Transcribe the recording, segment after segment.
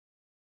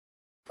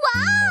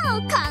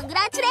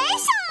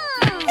Congratulations!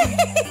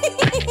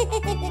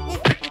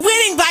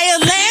 Winning by a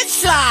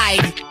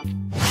landslide!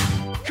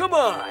 Come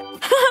on!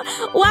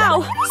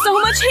 Wow, so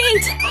much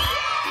heat!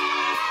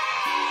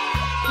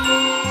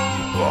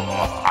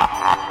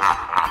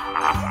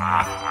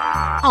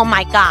 Oh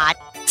my god.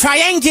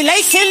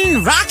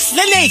 Triangulation rocks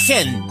the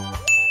nation!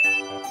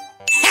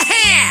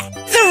 Ha-ha!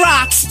 The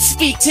rocks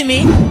speak to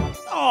me!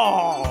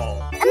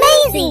 Oh!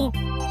 Amazing!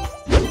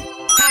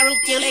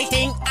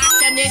 Calculating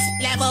Optimus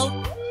level!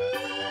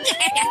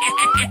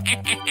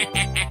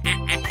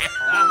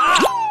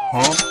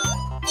 Huh?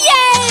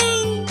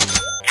 Yay!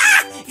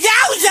 Ah!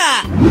 Yowza!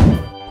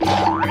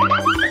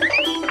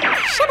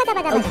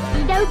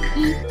 Okie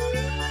dokie.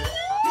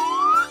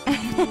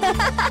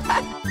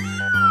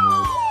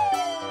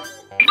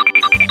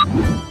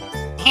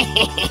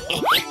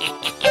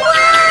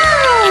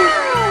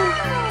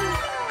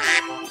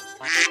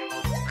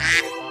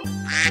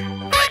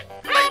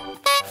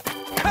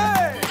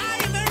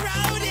 I'm a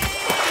roadie!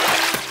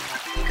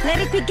 Let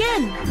it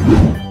begin!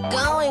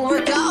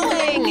 We're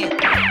going!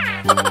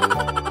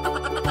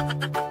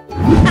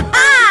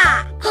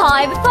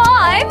 High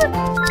five!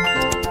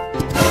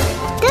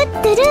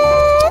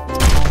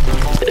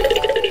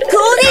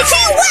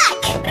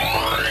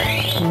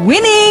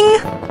 Winning!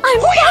 I'm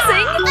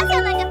buzzing! I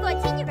sound like a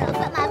 14-year-old,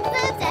 but my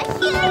boobs are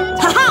huge.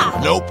 Haha!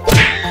 Nope.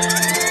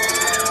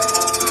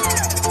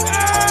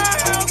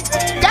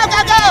 Go, go,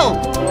 go!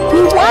 We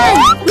won!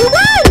 We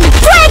won!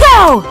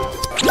 Fuego!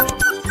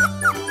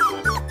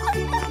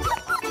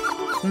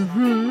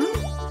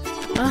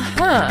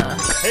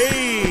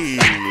 Hey!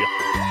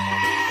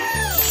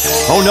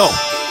 Oh no!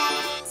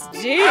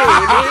 Steamy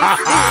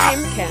steam,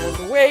 can't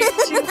wait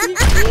to be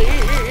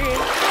clean.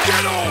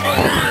 Get over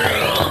here!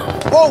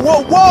 Whoa,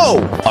 whoa, whoa!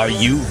 Are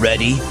you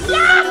ready?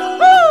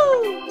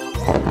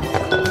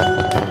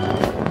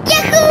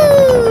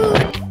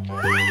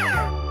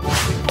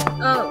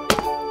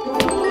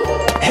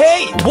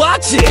 Hey,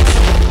 watch it!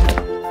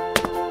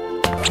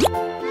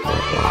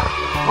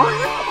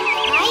 Bye-bye.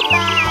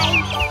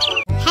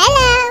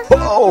 Hello.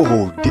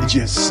 Oh, did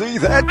you see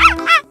that?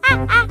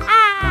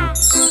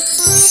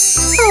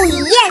 Oh,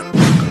 yes.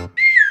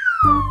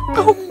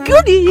 Oh,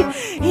 goody!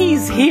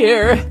 He's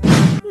here.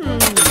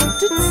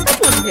 Did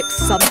someone mix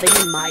something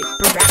in my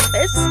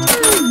breakfast?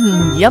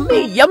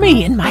 Yummy,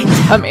 yummy in my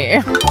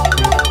tummy.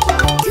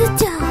 Good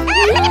job.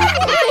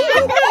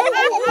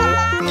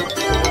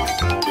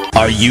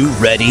 Are you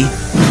ready?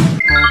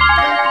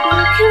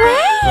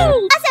 Great.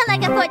 I sound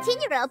like a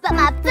 14-year-old, but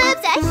my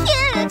boobs are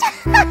huge.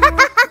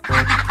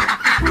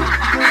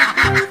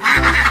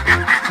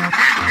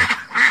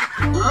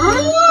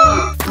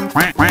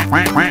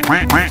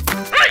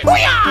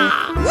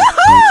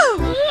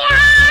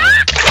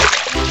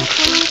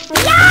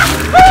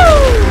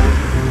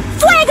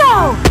 Fuego!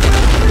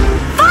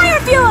 Fire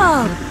fuel!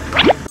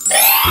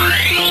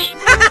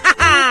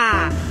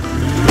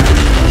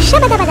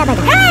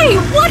 Hey!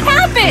 What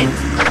happened?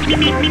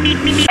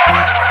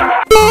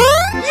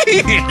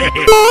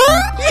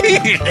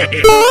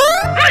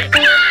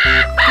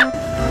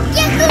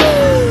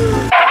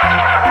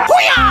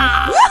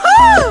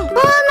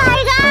 Oh my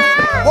god!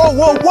 Whoa,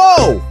 whoa,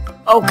 whoa!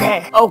 Okay,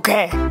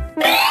 okay.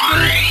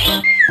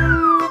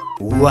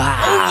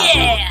 Wow!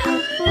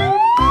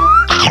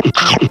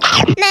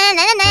 Na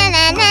na na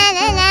na na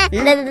na na.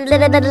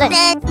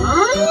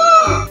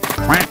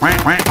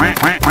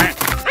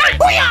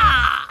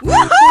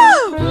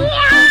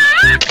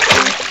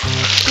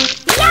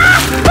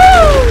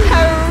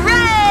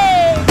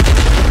 Hooray!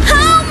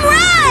 Home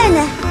run!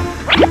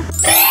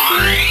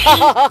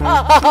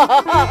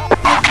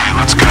 Okay,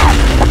 let's go.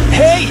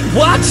 Hey,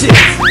 watch it!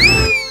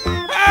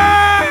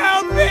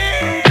 Help me!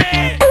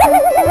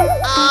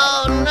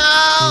 Oh no!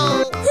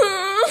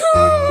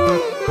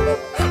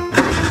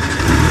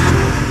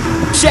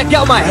 Check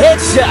out my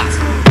headshot!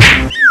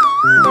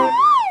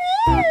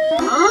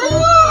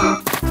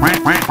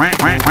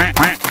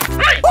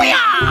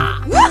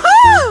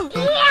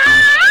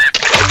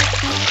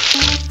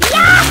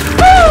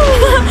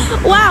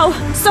 Wow,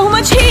 so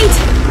much heat!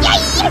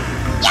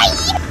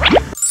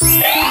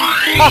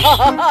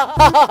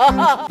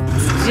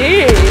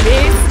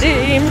 Steamy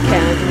steam,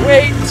 can't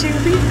wait to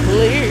be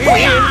clean.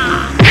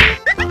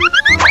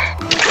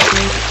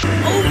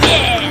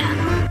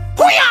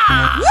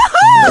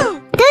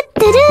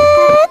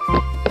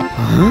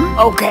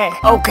 Okay,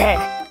 okay.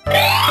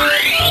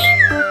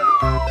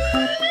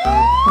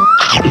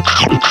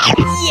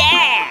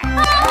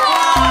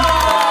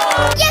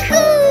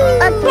 Yahoo!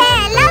 Okay,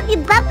 I love you.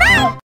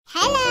 Bye-bye.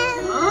 Hello.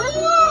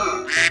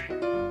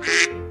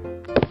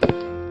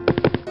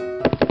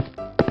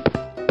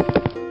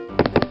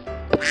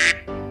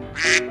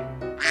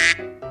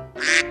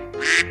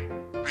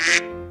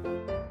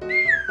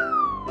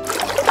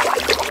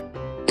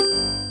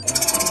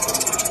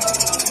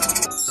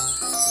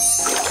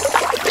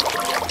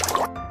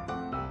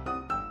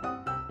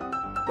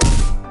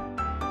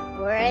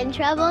 We're in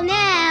trouble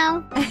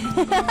now.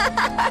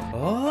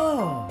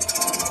 Oh.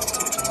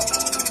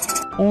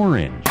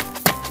 Orange.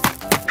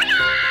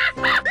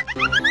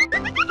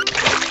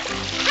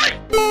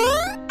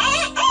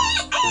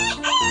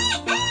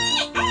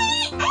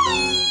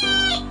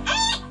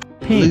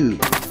 blue.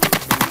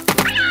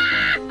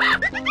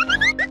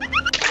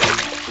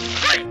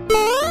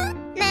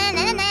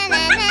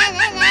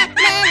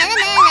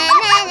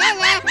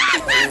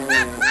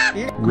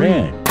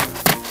 Red.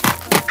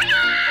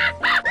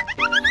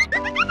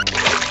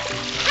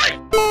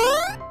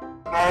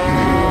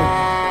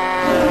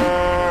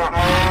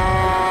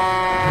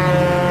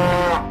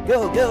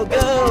 Go, go,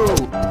 go!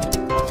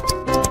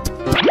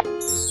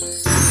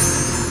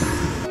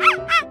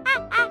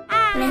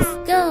 Let's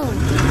go.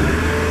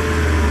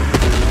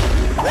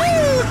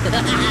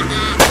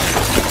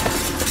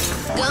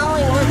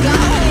 Going, we're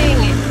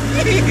going!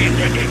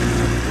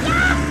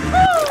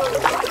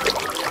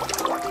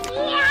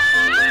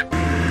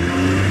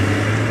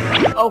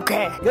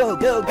 Okay. Go,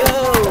 go, go!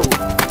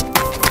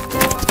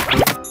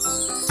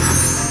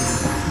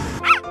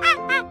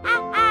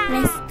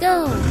 Let's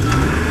go.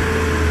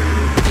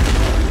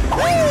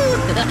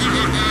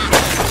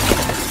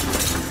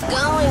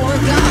 Going,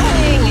 we're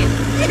going!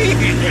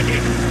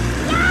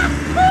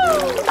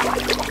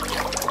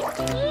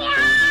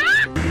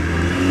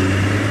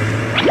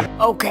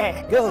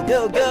 Okay. Go,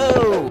 go,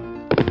 go!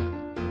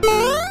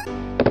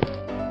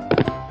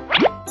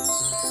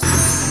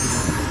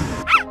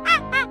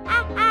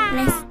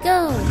 Let's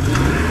go.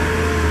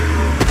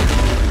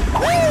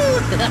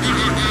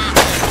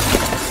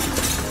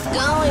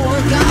 Going,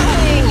 we're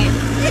going!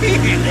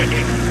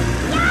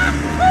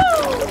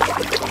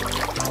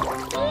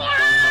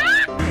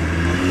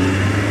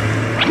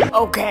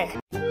 Okay.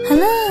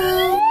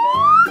 Hello.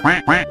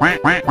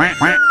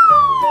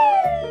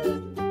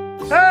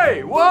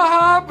 Hey, what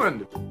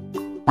happened?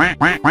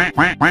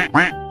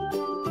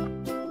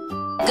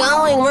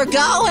 Going, we're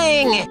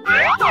going!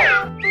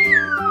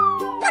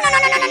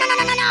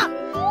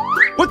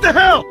 What the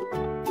hell?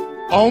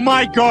 Oh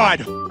my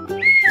god!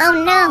 Oh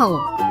no.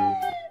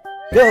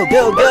 Go,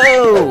 go,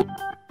 go!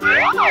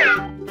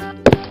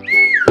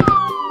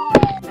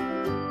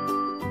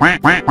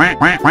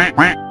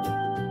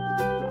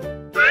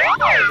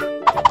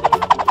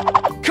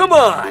 Come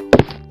on.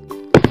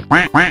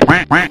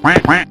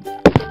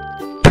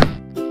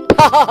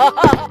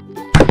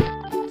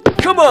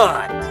 Come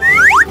on.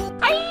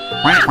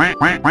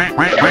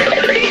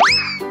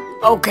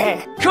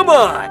 Okay. Come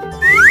on.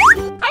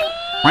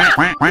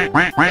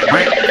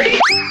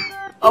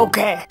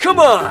 Okay. Come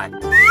on.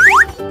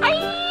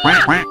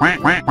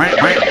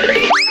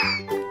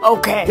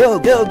 Okay. Go,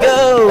 go,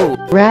 go!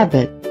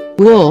 Rabbit,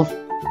 wolf,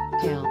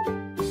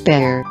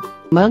 bear,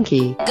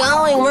 monkey.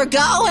 Going, we're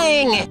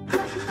going!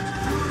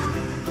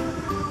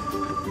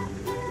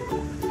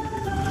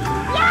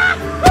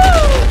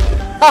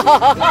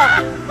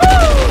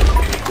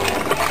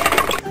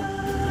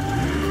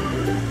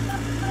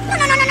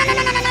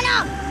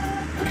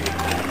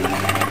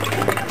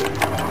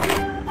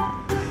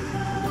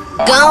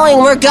 Going,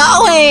 we're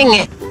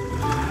going!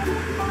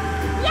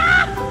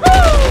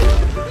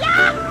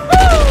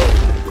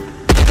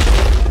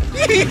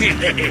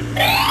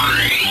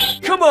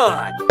 Come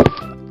on.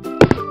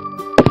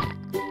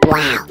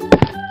 Wow.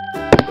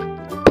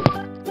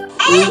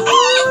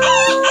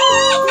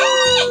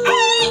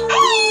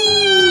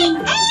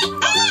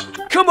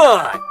 Come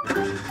on.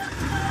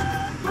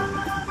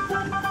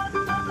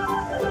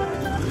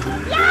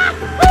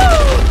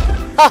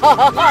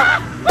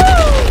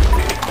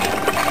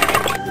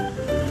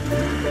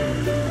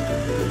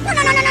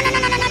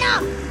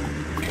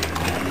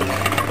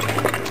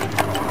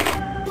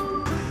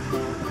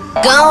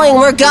 Going,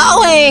 we're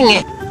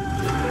going!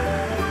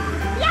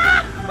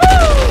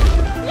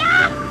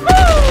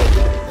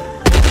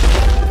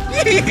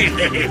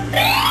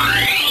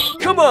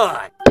 Come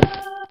on.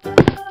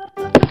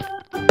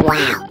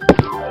 Wow.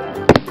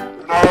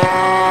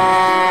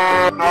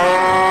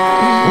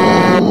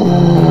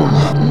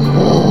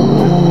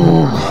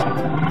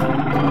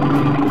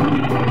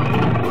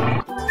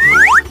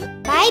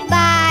 Bye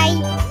bye.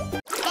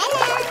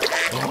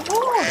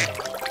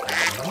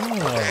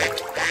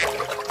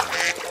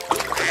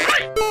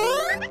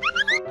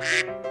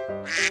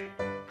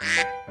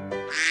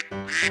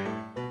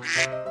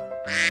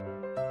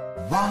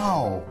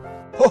 Wow!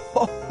 Ho,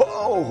 ho,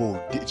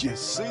 ho! Did you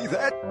see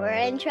that? We're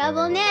in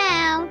trouble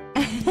now.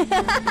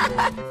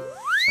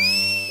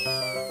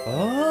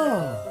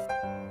 Oh.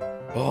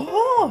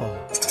 Oh.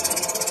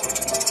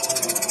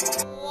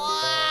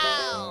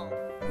 Wow.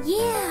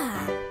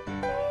 Yeah.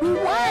 We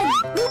won.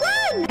 We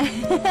won.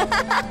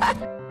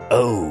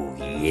 Oh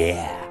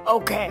yeah.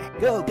 Okay.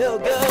 Go, go,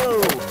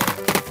 go!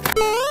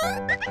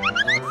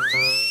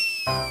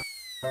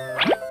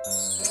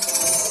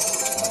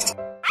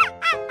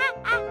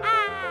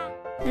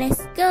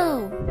 Let's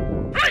go.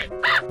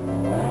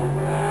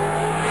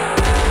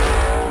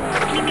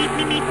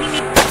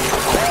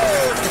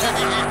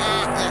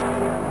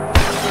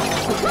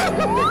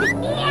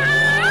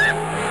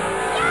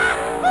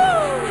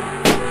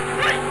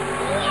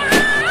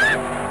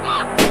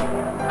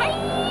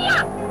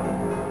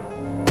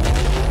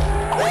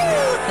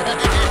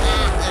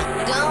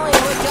 Going,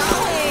 we're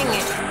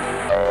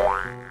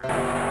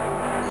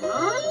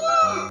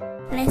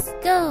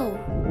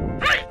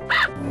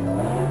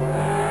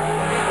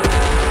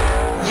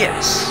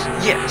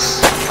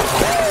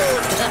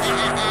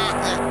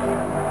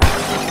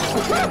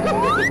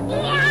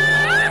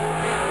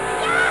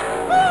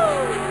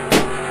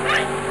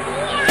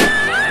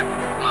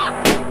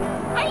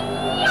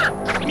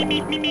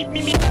We're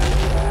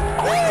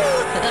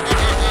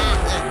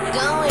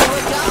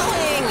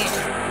going!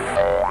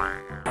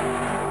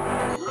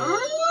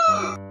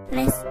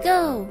 Let's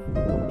go.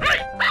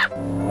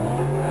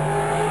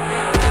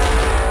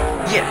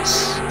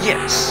 Yes,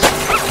 yes.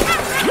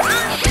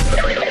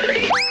 We're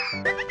going!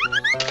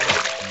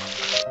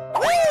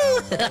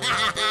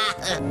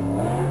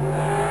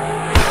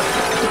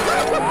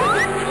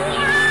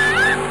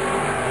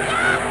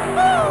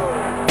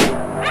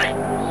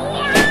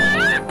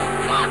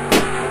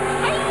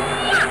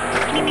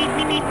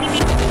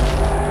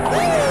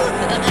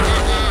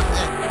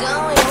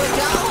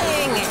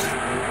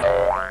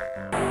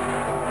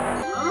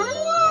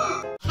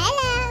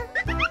 Hello.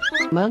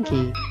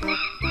 Monkey.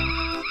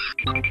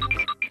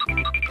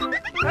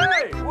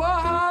 Hey,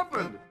 what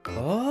happened?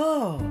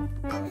 Oh.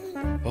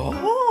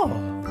 Oh.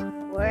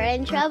 We're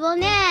in trouble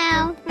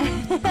now.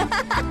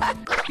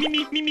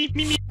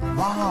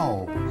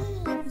 Wow.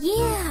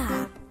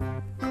 Yeah.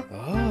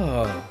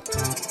 Oh.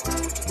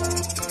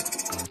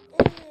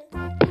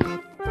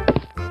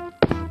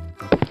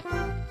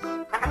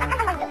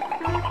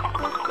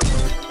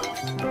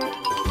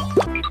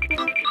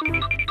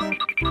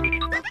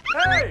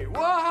 Hey,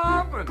 what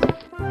happened?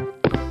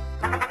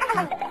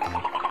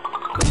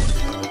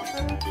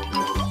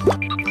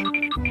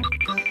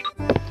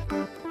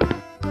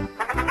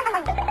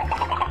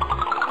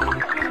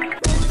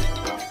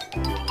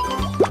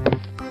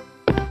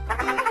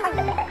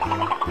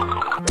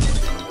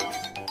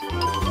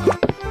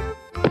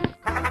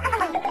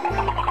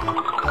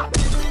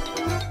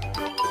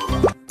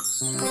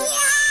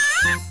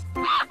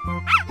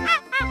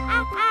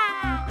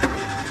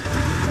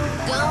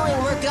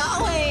 We're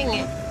going!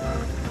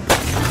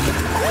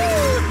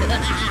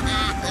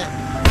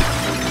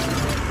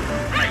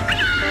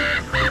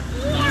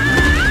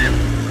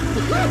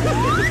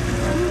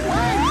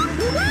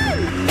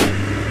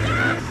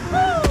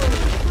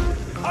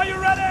 Are you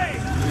ready?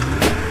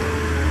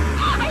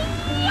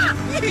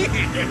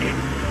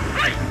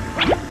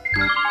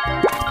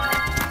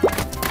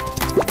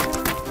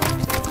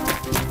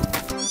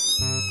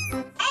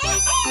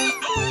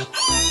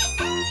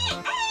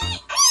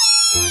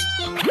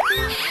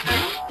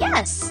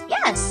 Yes,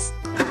 yes.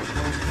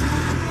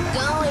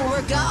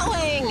 We're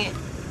going!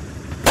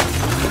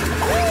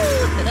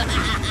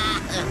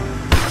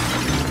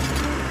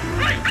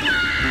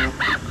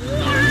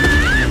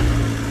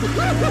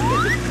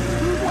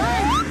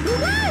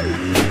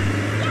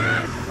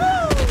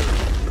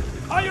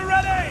 Are you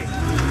ready?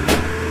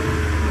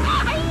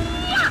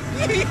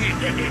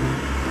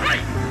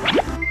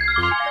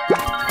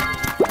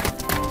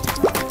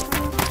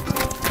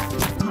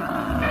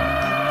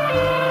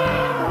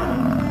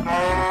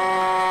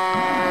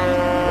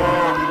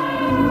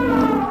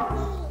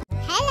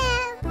 Hello.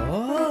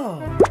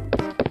 Oh.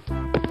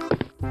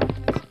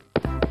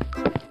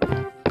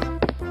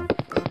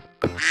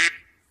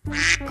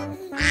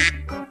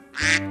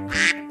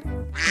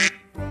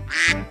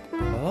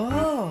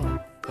 Oh.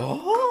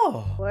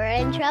 Oh. We're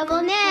in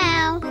trouble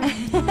now.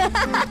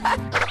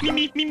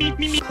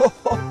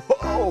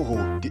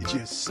 Oh, did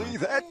you see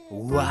that?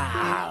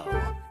 Wow.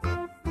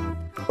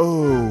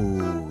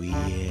 Oh,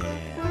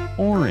 yeah.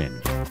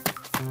 Orange.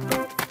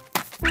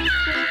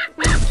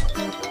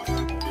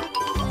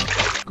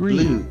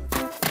 Green.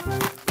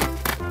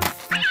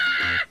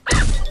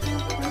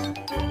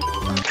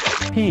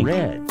 Pink.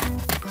 Red.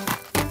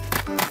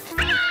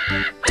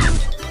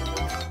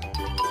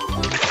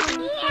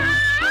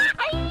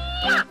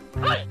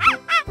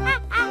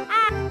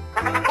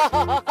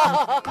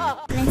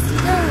 Let's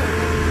go.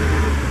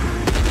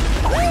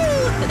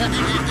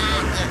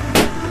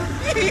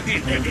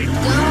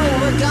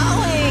 We're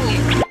going!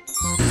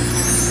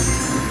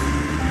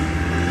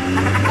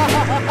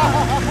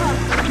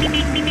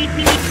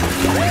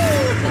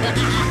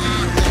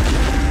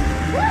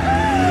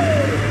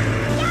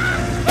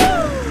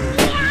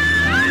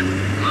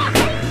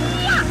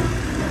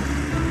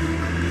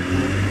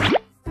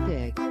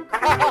 Pig.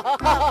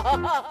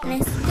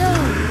 Let's go.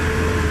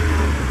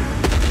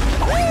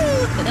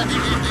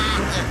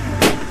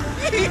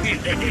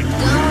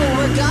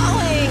 We're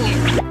going!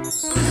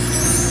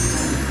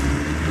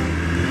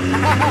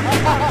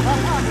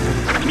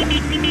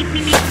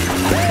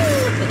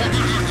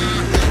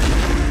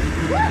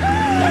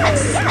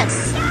 Yes, yes.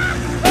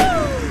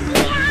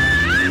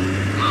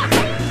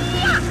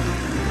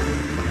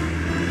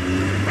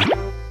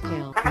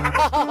 Tail.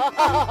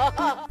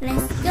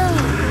 Let's go.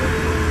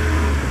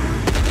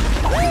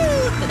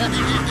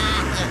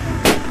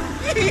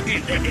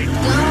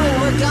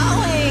 We're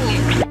going!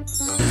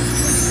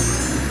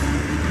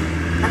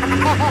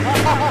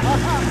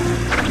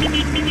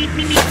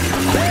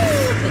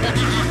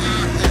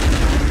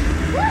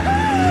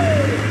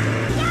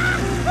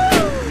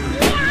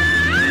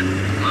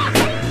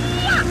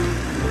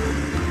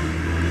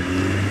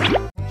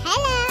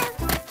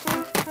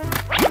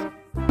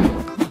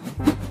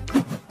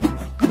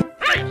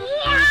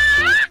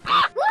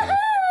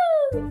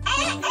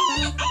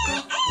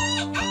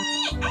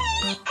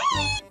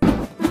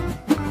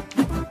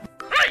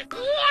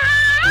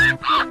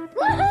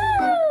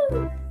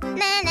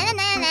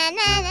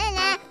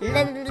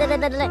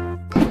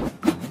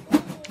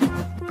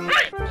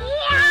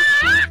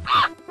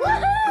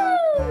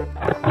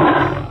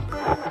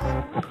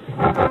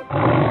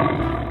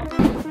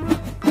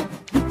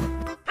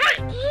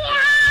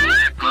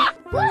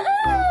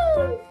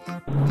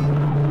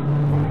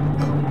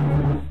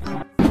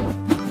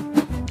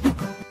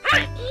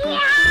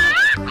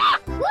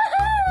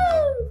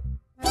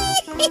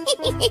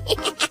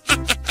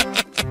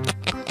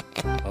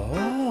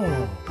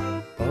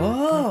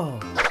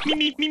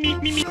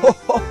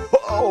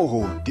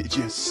 Oh, did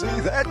you see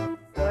that?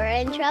 We're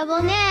in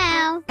trouble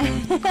now.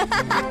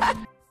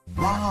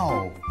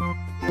 Wow.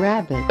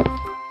 Rabbit.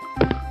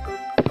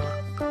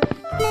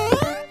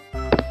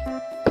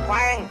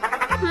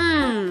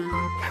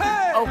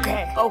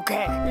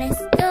 Okay.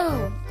 Let's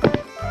go.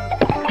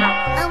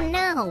 Oh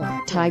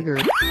no. Tiger.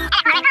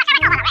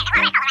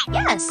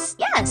 Yes.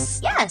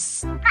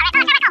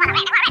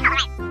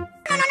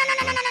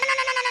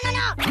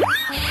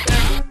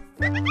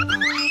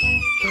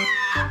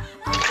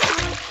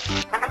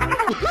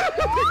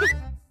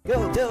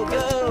 Go, go,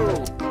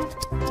 go!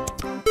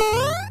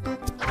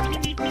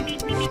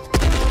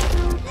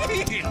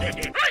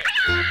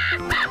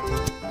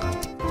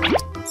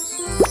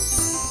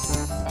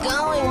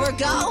 Going, we're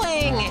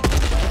going!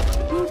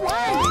 We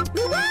won!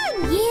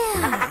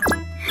 Yeah.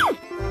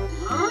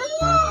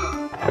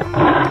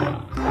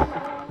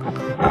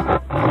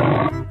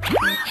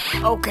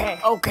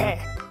 Okay.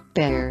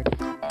 Bear.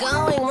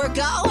 Going, we're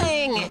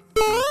going!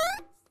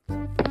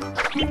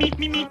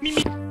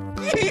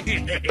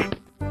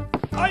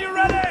 Are you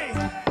ready?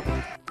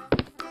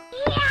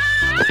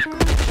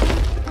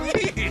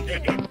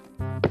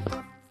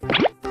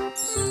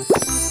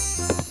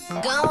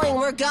 Going,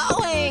 we're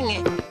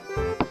going!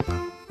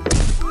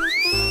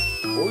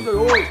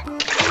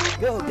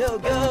 Go, go,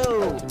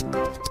 go!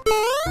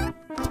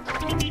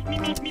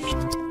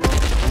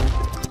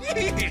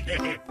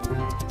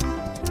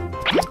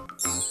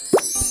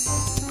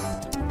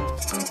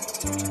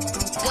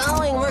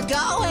 Going, we're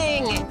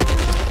going!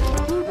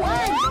 We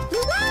won!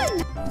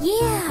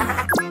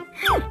 Yeah.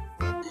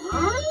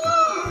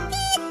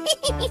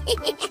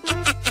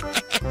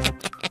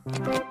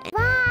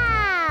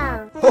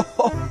 Wow.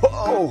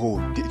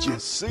 Oh, did you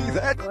see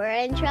that? We're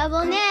in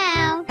trouble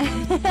now.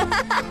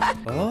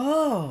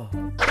 Oh.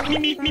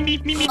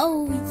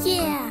 Oh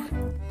yeah.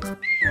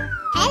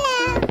 Hello.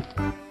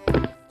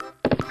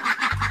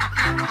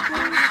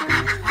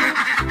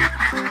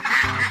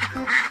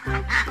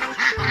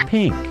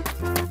 Pink.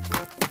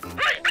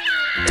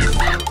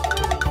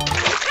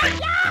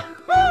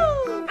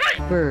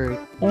 Bird.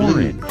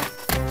 Orange.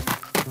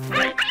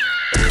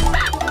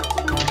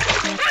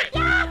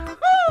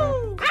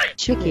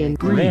 Chicken.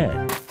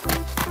 Red.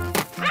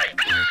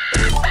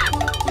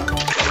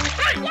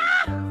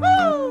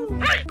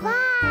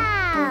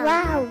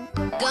 Wow.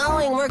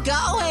 Going, we're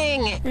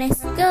going!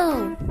 Let's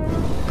go.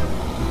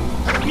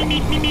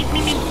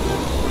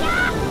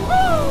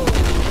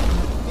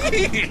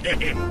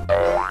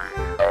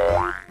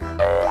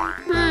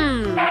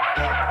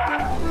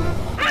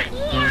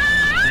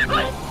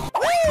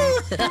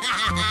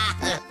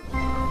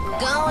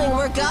 Going,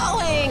 we're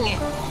going!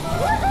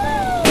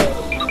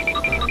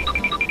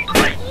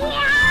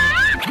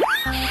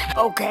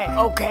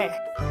 Okay.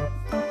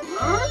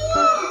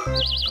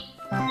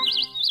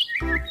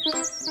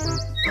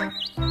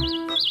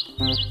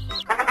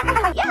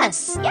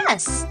 Yes.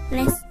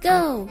 Let's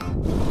go.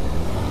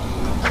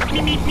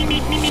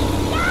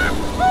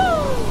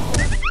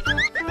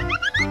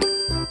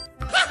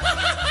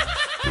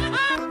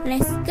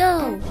 Let's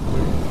go.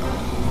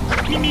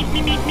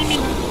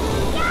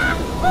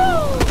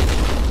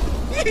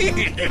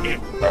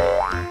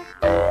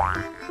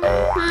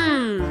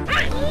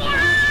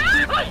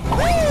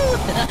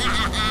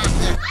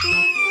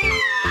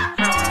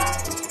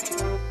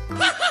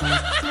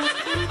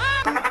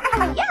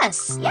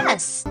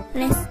 Yes.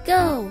 Let's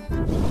go.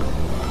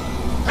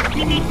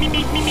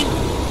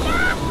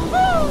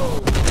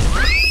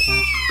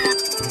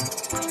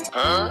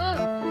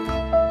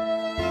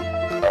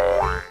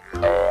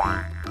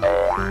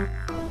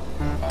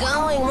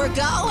 Going, we're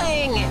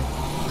going!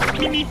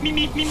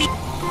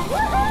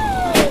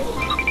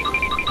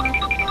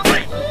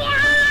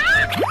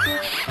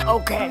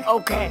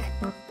 Okay.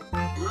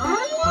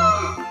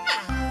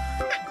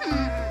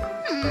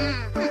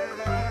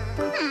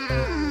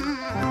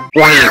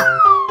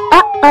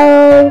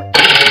 Uh-oh.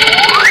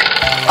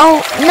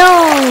 Oh, no.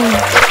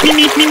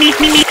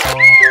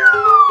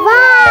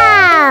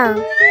 Wow.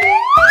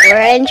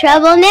 We're in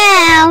trouble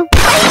now.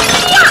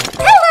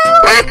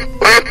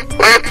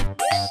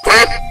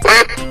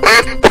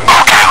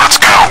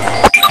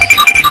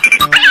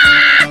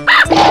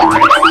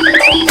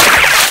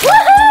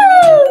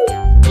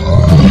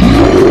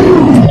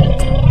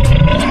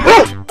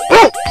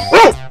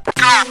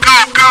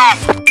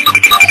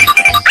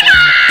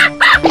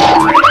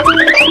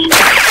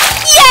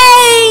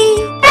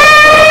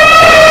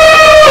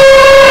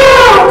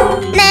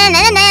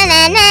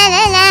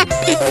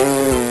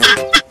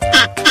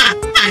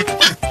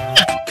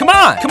 Come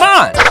on!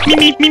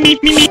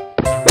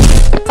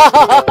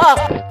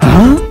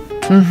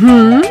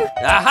 Huh?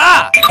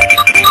 Aha!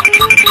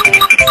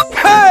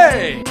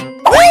 Hey!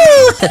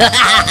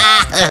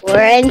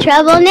 We're in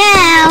trouble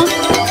now.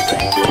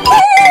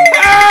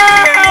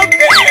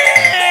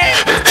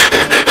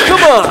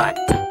 Come on!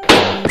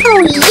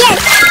 Oh,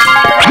 yes.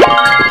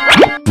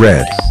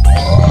 Red.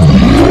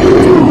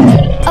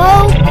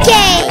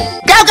 Okay.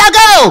 Go, go,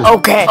 go! go!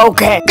 Okay,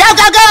 okay. Go,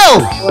 go,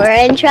 go! We're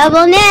in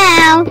trouble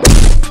now.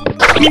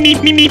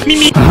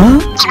 Huh?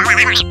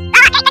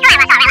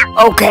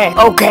 Okay,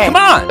 okay. Come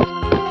on!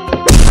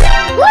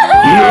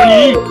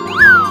 Nani?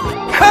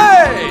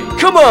 Hey!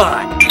 Come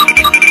on!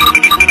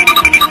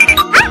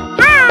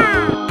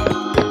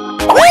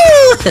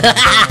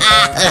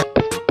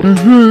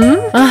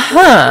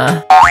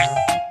 Uh-huh.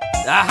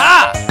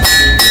 Aha!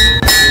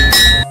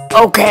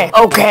 Okay,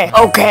 okay,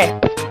 okay.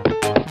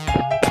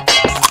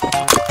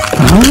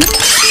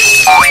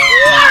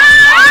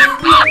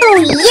 Oh,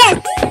 yes.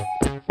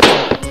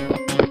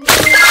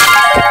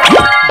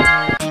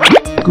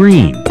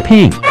 Green,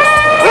 pink.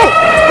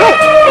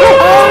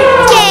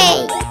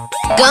 Okay.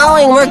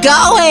 Going, we're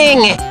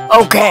going!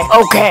 Okay,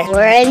 okay.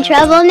 We're in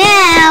trouble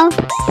now.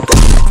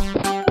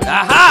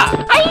 Aha!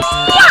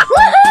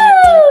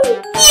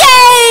 Woohoo!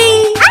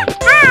 Yay!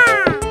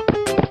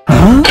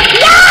 Huh?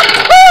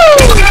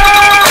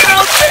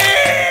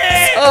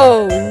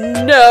 Oh,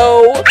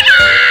 no.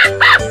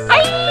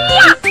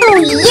 Oh,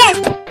 yes.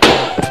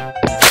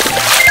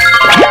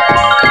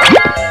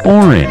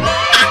 Orange.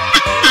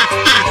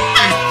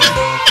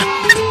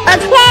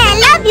 Okay, I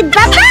love you.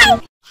 Bye-bye.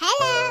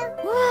 Hello.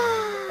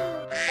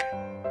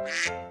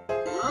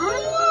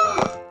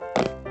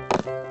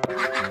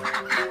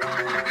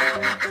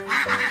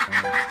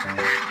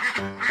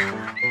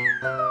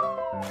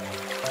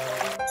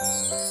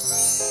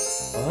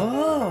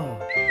 Oh!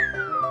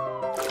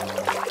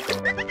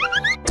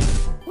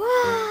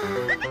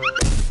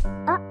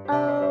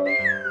 Uh-oh.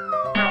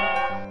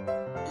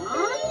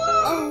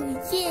 Oh,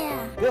 yeah.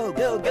 Go,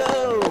 go, go!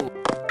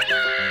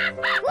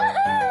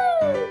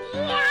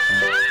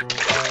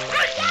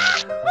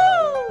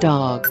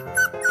 Dog.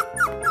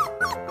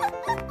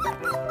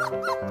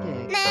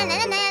 Na, na,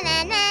 na, na,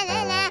 na, na,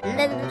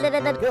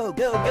 na. Go,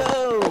 go, go!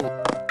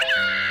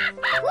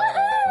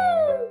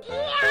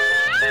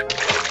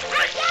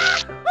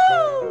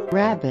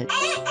 Rabbit.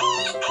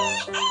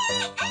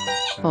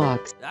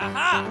 Fox.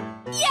 Aha!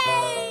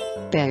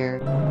 Bear.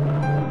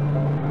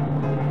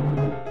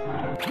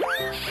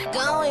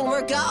 Going,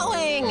 we're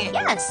going!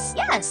 Yes,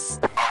 yes.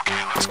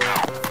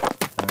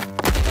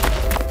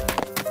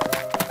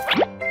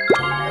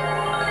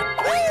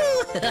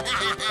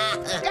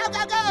 Go,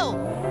 go, go!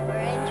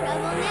 We're in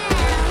trouble now.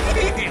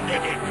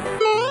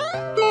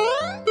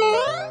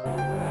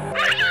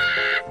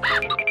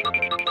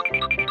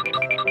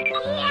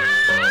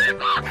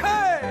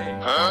 Hey!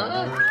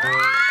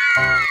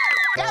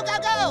 Go, go,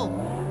 go!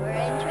 We're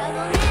in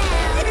trouble now.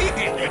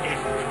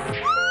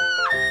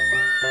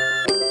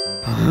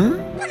 Huh?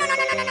 No, no, no,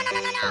 no, no, no, no,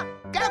 no, no!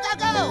 Go, go,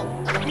 go!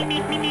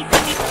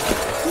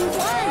 We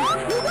won.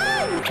 We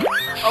won.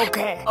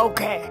 Okay,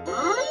 okay.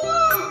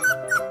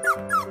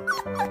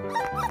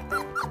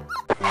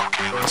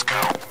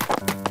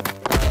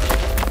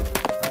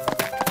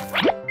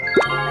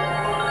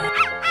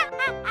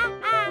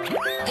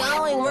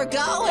 Going, we're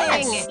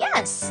going! Yes,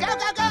 yes. Go,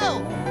 go, go!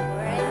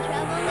 We're in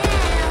trouble now.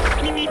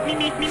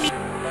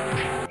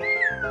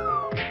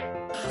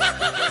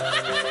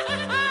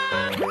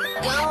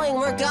 Going,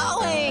 we're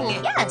going!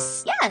 Yes,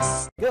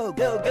 yes. Go,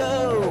 go,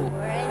 go!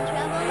 We're in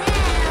trouble now.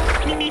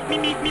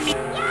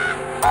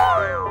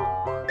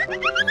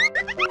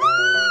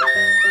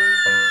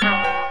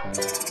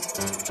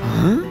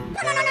 Huh?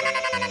 No, no, no, no, no,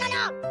 no, no, no,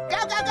 no! Go,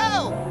 go, go!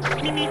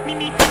 We won.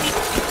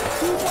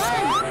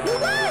 We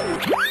won.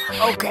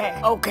 Okay,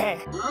 okay.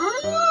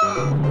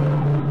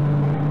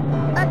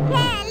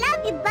 Okay, I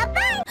love you.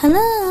 Bye-bye. Hello.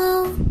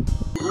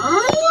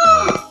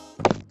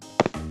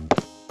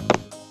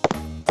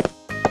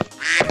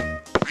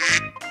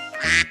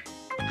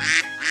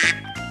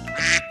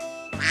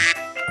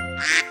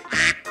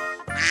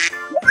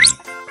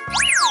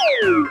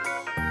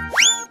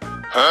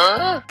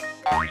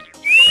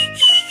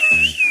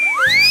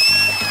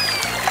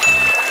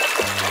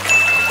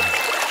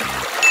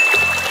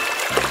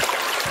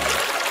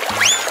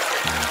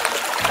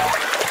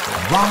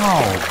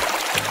 Wow!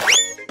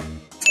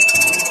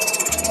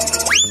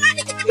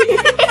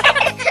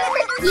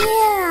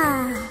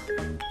 Yeah.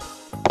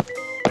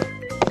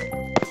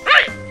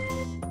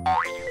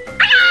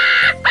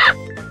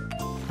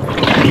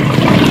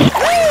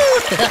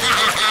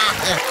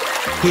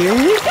 Here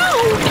we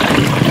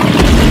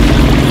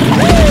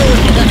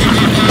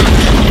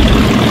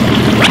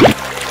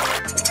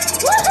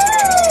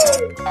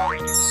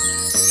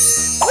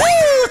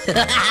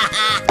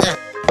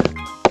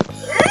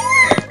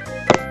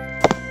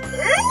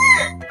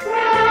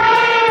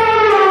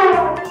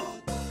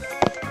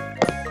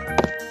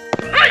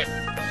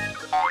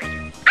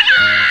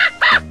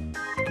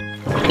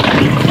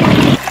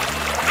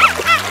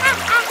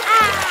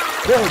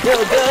Go, go,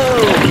 go!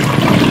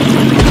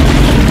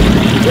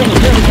 Go,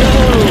 go, go!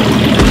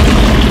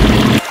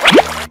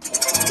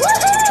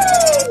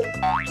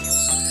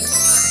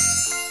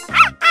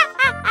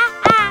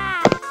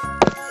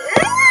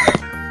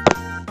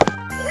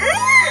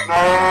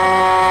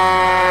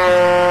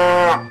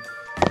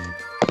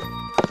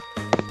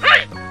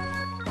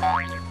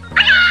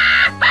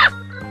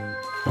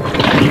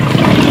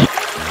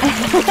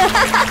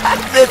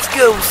 Let's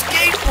go! go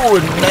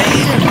skateboarding, man.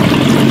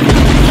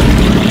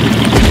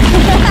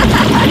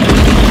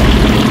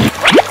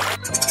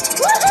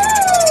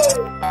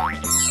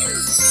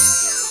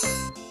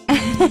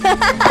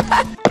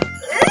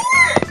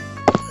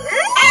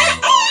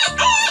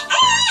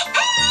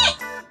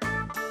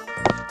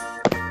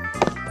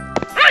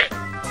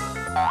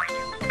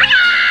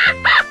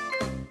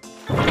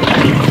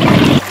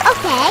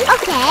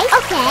 Okay.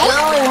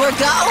 Going, we're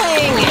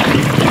going!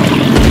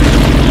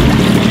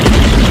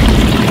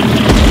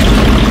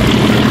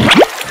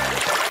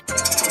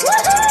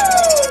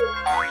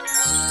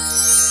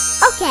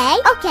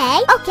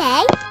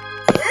 Okay.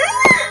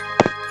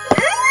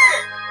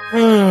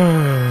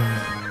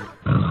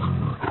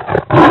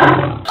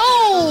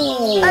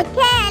 Oh!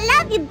 Okay, I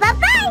love you.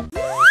 Bye-bye.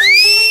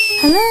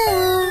 Hello?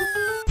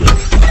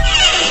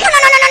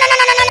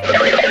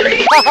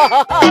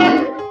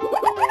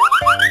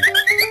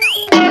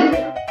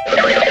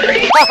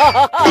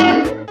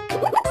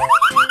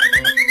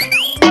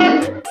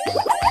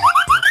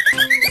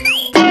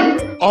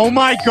 Oh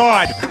my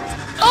god!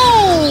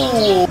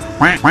 Oh!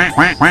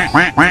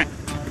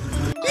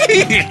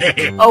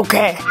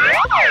 Okay.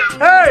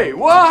 Hey,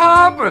 what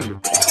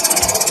happened?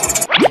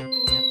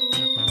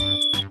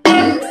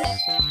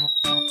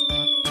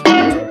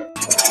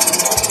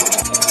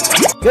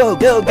 Go,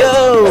 go,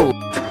 go!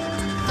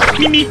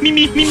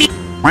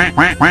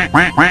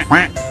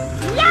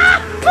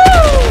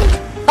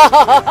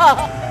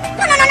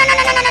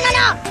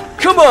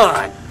 Come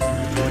on!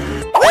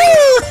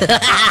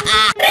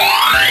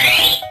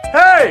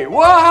 Hey,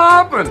 what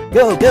happened?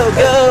 Go, go,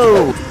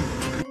 go!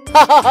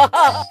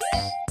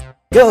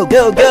 Go,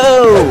 go,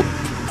 go!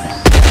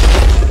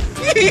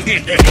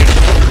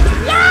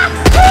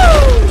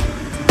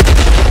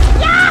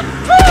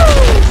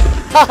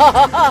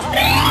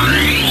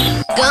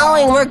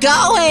 Going, we're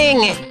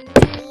going!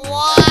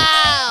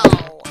 Wow.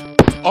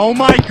 Oh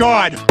my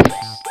god!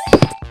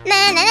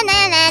 Na na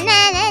na na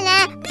na na na.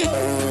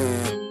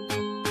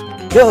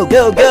 Go,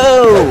 go,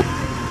 go!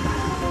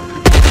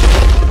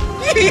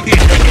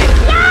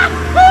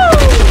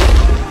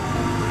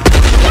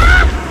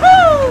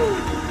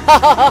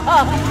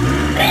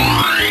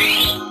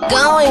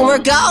 Going,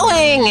 we're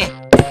going!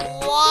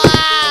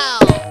 Wow.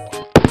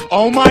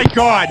 Oh my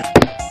god!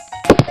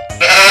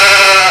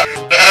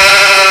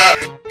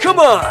 Come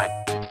on!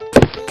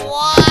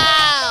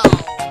 Wow.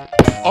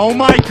 Oh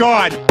my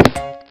god!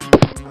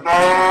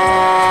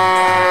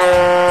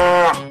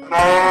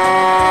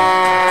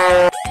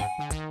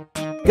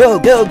 Go,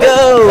 go,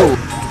 go!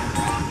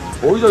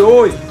 Ôi giời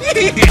ơi!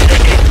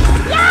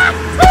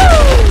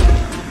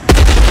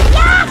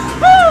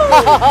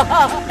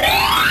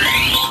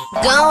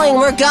 Going,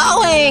 we're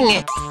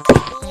going!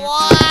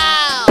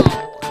 Wow.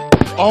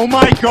 Oh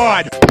my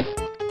god!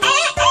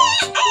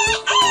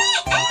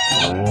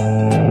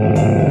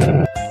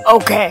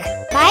 Okay.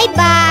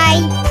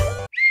 Bye-bye.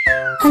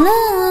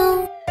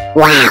 Hello?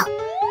 Wow.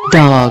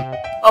 Dog.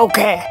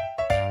 Okay.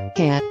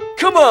 Cat.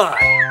 Come on!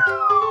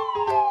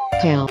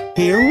 Cow.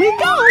 Here we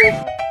go.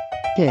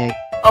 Pig.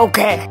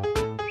 Okay.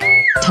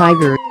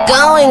 Tiger.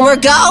 Going, we're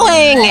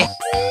going!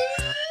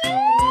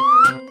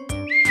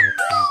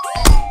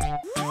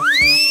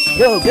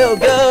 Go, go,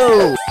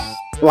 go!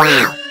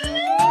 Wow.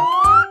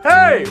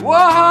 Hey,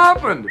 what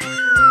happened?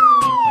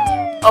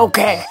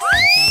 Okay.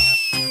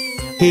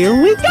 Here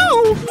we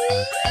go.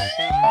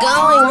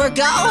 Going, we're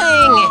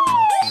going!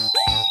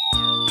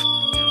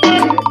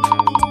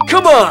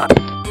 Come on!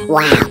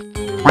 Wow.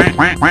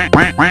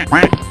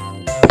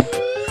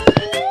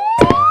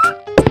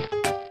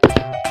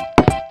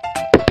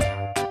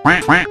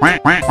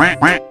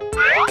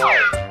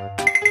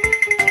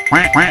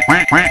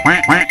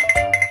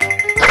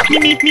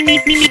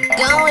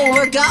 Going,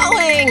 we're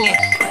going!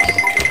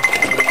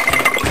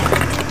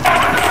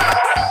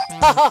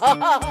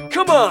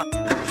 Come on!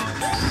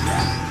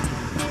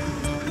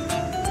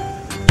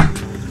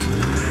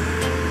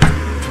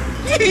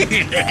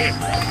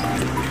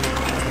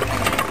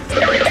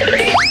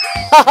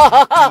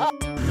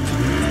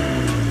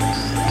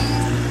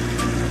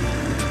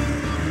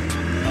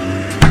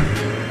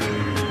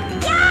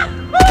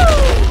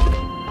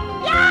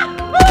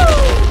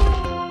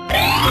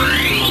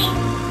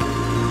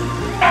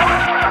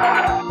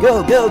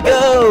 Go, go,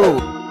 go!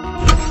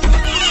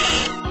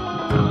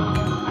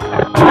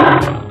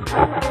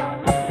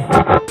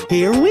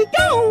 Here we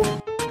go.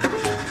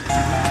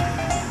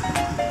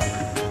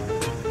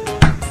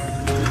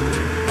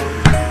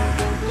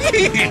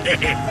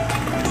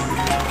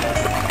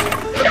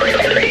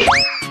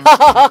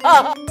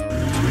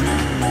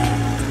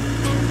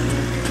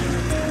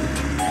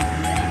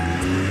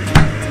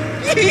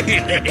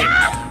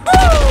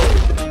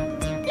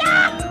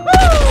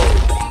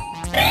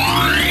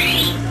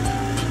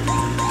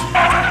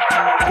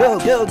 Go,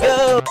 go,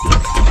 go!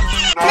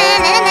 Na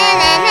na na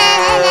na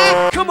na na.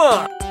 Come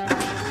on!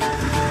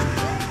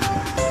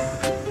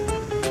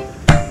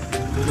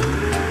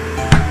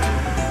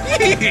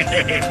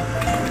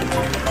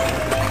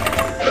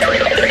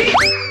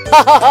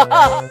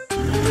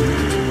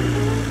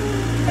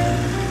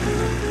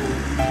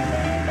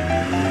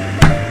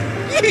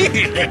 Go,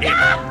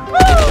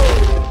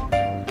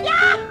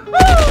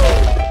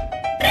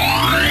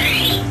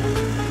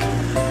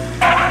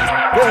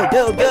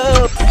 go,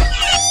 go!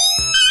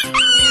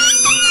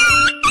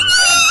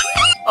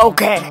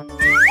 Okay.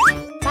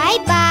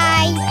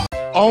 Bye-bye.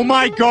 Oh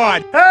my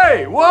god!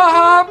 Hey, what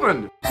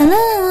happened?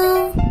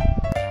 Hello.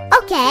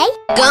 Okay.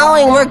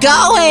 Going, we're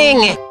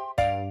going!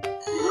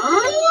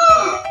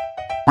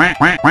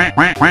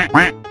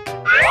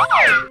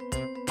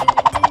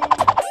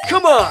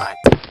 Come on!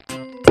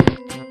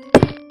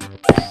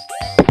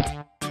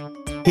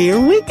 Here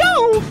we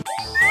go!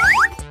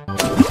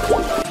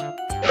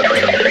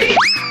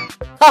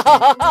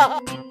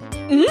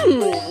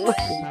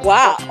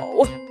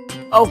 Wow!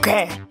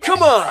 Okay.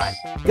 Come on!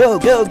 Go,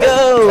 go,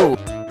 go!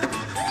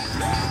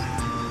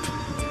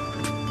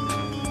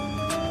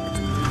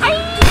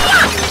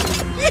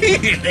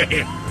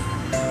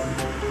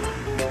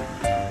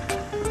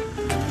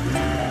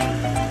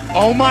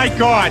 Oh my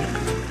god!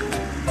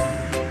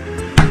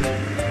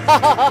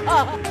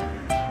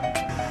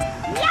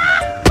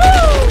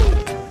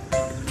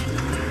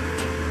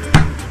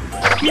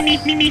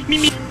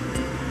 Me.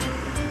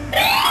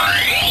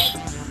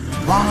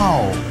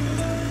 Wow!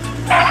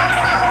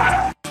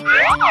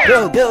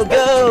 Go, go,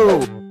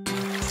 go!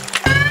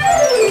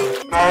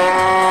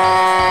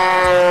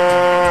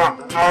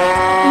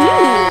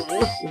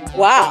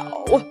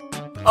 Wow!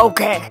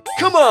 Okay.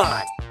 Come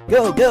on!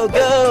 Go, go,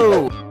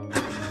 go!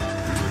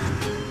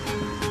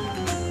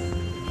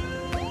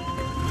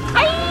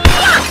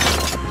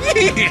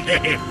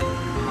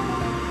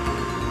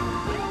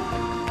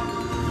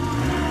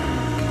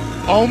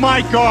 Oh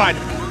my god!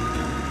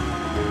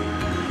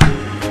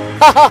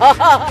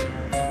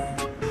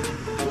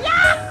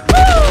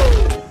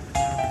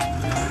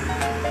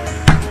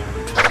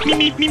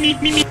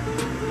 Me.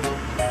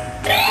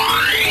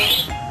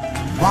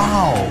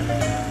 Wow!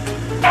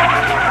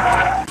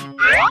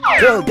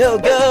 Go, go,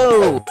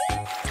 go!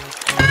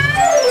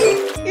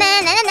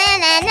 Na na na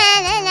na na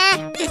na na.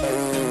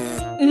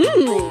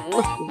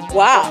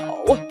 Wow!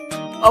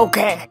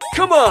 Okay.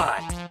 Come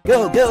on!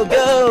 Go, go,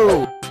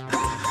 go!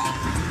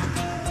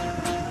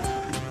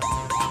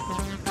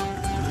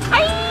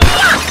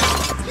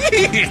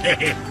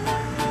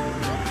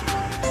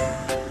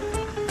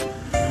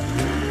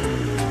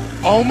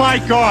 Oh my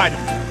god!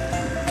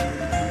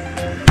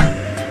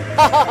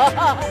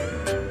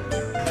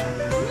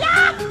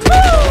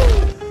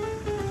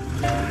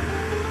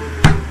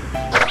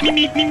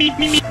 Me.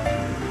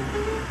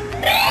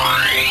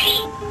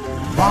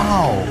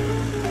 Wow!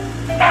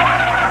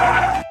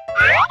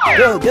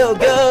 Go, go,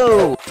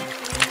 go!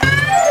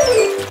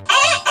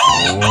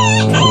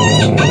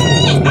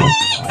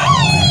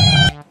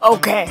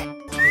 Okay.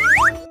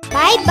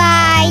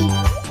 Bye-bye.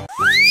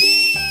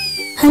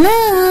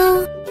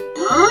 Hello.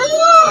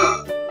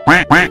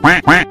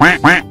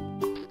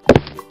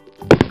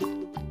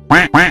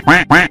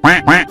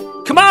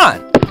 Come on!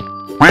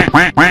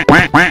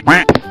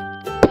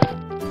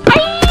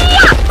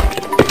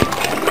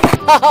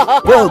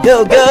 Go,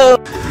 go, go!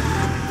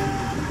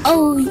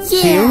 Oh,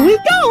 yeah. Here we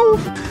go!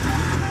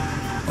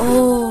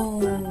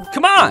 Oh.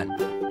 Come on!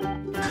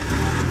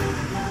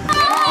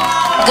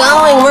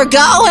 Going, we're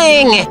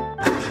going!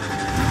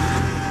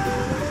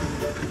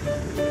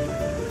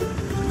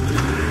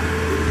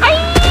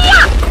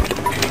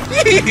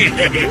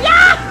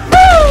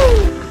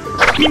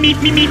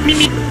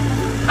 Me.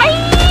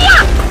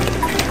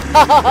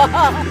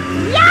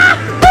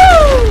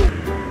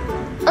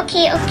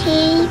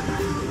 Okay.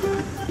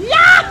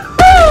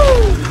 Yahoo!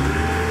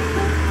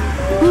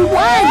 We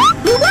won!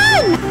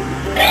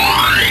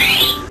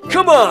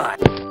 Come on!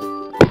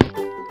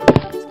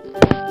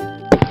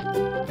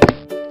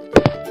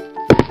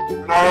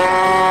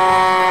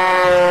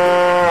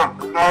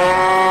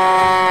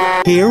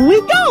 Here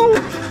we go!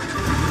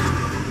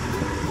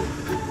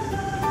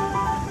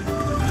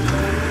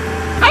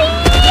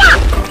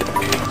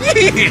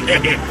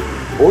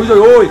 Ôi giời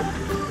ơi!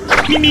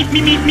 Me.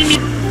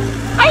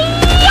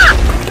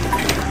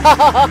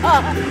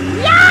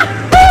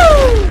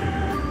 Yahoo!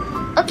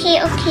 Okay.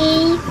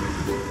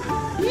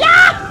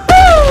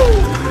 Yahoo!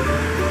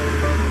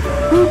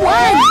 We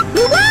won!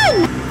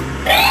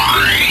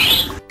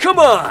 Come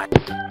on!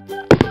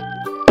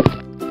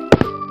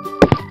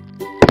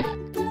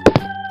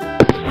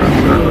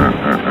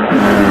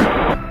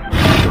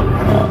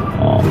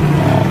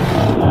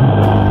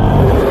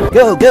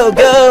 Go, go,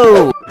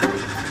 go!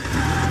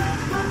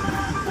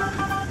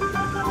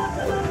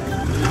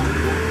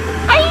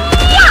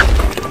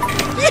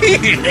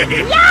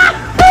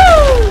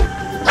 Yahoo!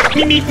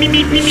 Me.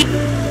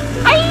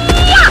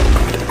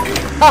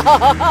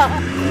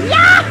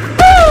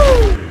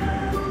 Yahoo!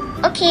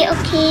 Okay.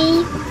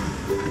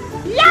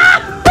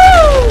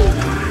 Yahoo!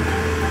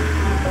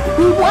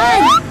 We won!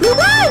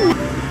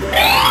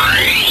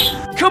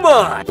 Come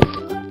on!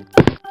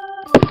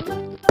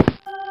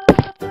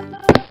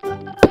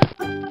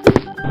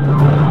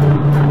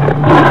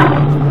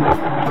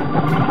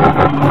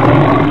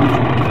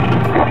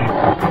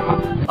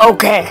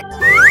 Okay.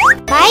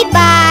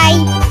 Bye-bye.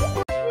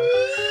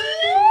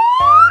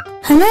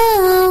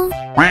 Hello?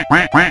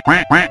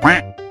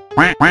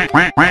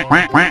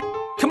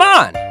 Come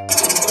on!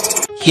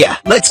 Yeah,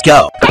 let's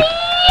go.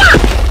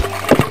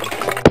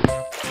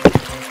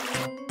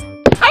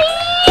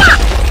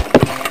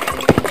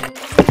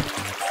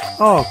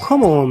 Oh,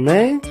 come on,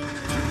 man.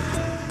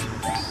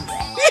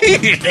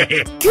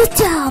 Good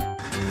job.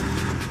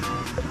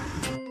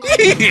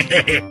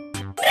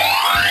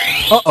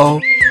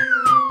 Uh-oh.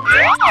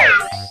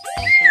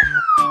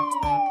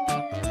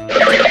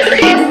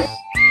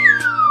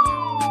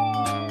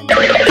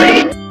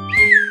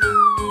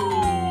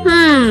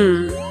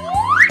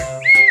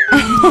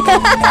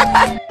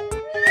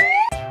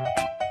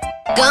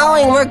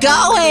 Going, we're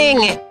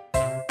going!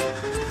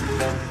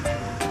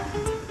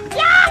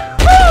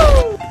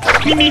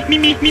 Me.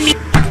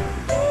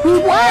 We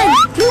won!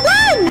 We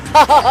won!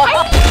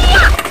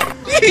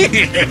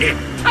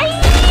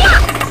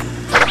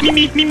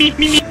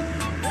 Me.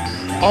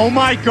 Oh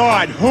my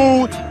God,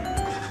 who?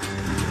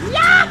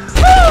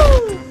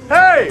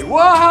 Hey,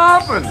 what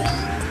happened?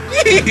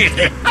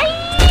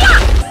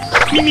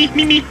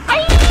 Me.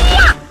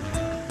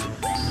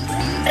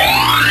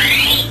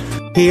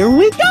 Here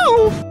we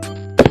go.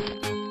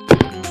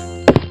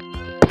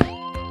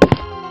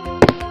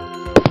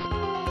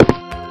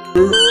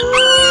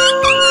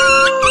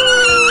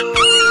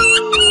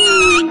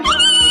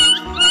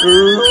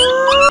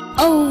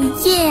 Oh,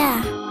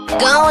 yeah.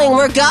 Going,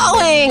 we're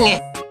going!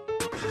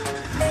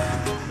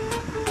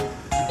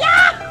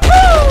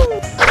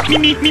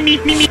 Me.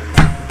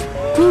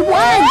 We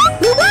won!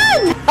 We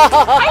won!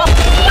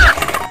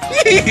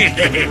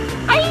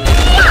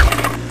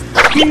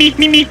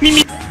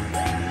 Me.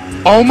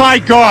 Oh my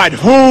God,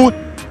 who?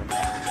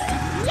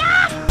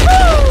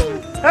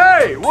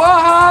 Hey,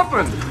 what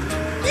happened?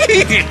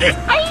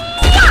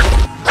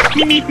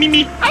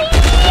 Me.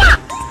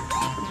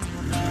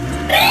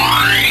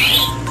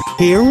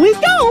 Here we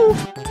go.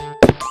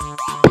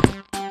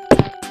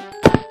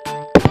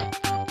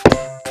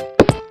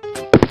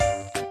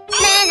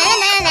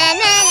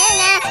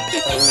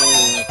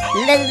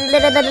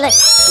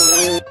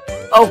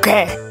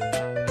 Okay.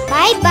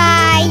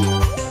 Bye-bye.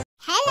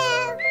 Hello.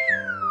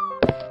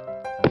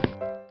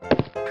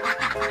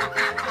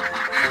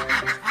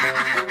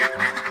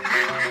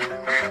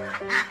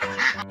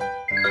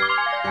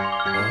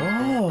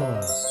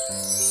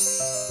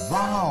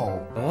 Wow.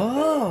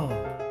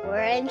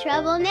 We're in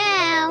trouble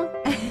now.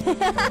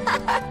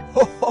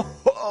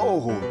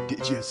 Oh,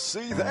 did you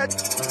see that?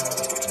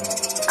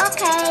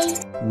 Okay.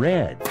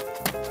 Red.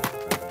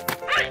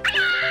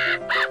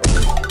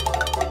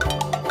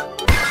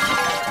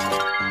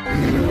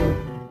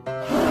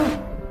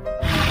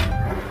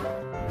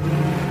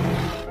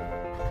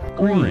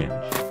 Orange.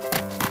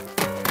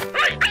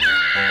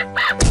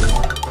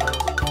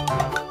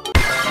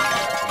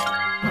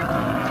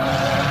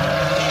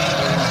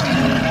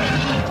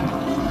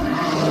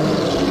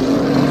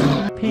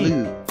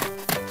 Pink.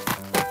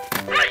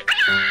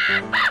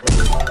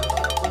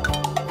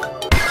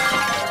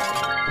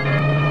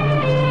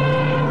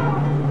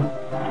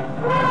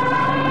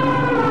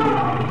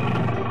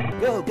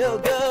 Go, go,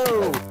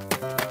 go!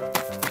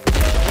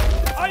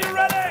 Are you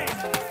ready?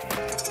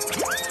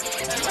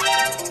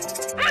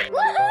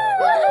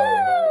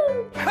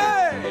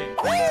 Hey!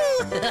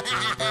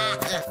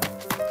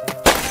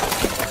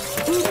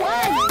 We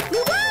won! We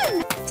won!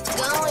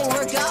 Going,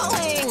 we're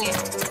going!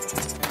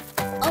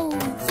 Oh,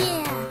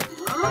 yeah.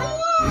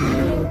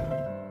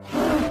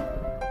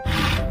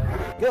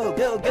 Go,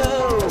 go, go!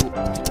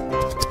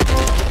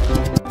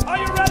 Are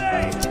you ready?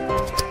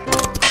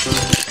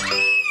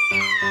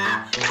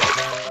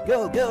 Go,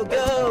 go,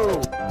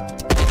 go!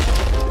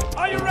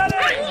 Are you ready?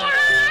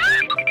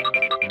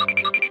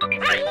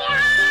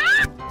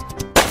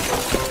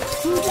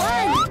 We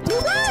won! We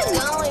won!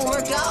 Going,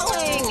 we're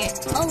going!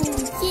 Oh,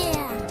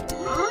 yeah.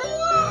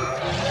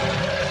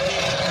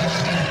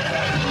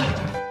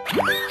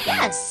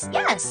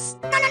 Yes.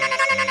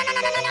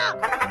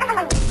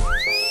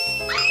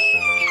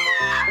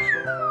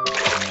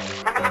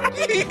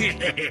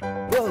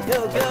 Go, go,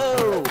 go!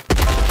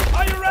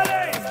 Are you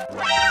ready?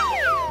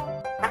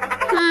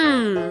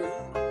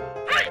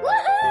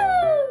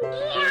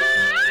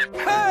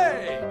 Hey!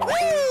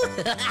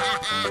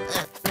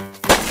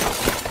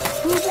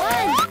 We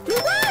won! We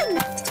won!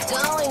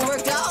 Going,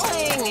 we're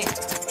going!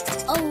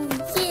 Oh,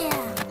 yeah.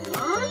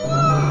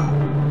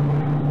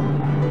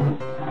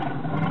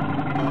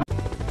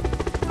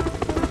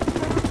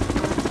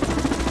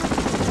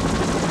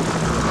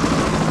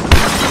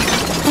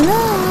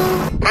 Hello?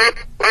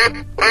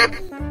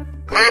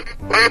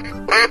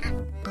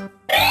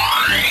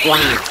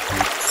 Wow.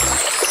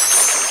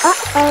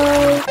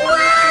 Uh-oh.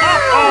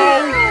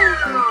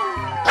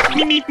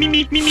 Me.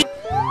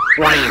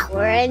 Wow.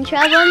 We're in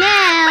trouble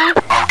now.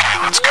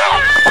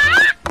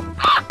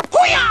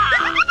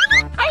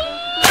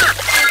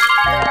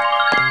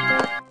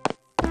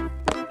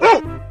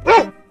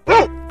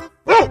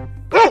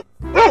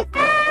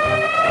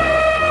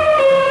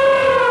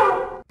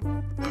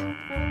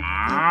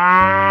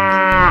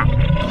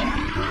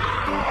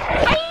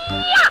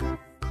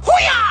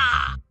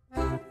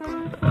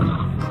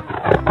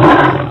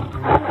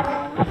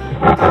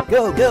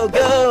 Go, go,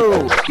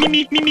 go!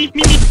 Me.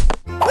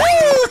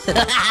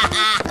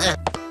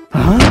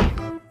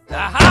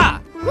 Aha!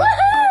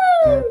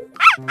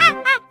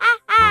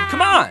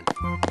 Come on!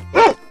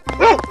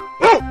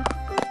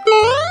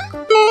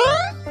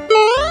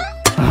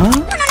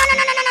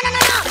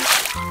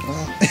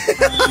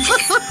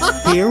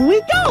 Here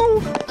we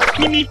go.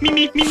 Me.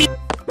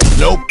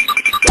 Nope.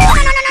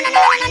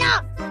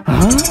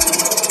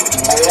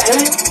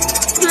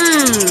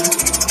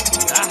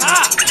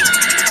 Aha!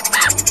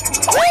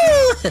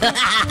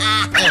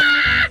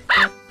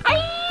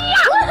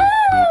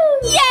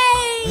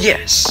 Yay!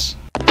 Yes!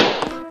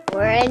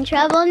 We're in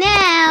trouble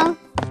now.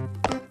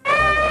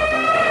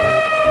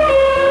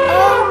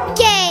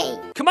 Okay.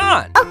 Come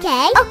on!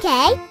 Okay.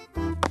 Okay.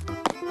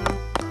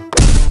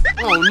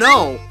 Oh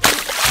no!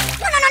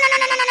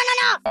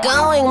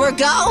 Going, we're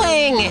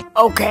going!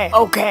 Okay,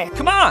 okay.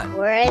 Come on!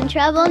 We're in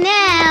trouble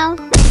now.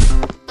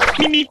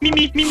 Me.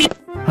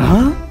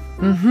 Huh?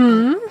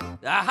 Mm-hmm.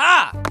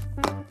 Aha!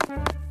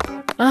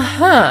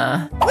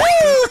 Uh-huh.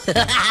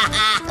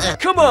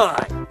 Come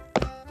on!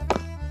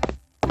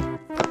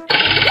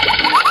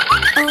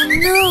 Oh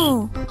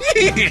no.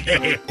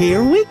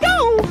 Here we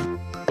go.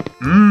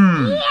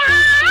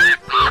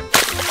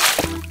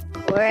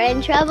 We're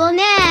in trouble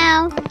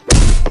now.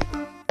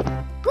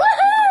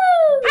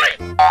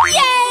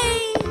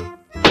 Yay!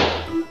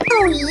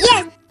 Oh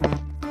yes.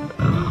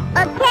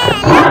 Okay,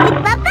 love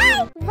you.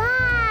 Bye-bye.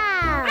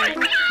 Wow.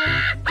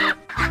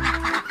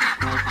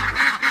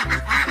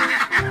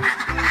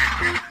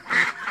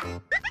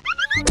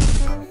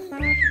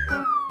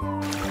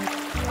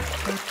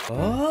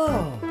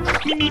 Oh!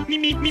 Me.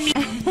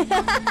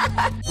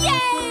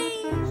 Yay!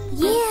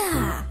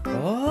 Yeah.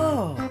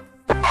 Oh!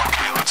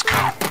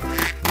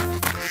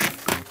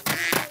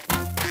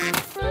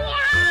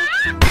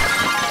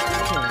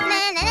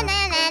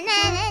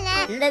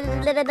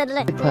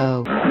 Hippo.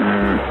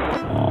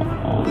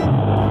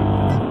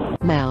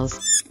 Mouse.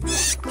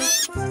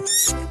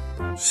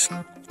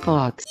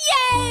 Fox.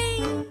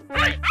 Yay!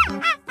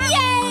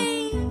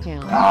 Yay!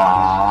 Cow.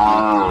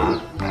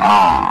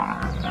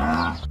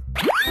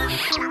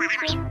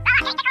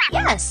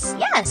 Yes,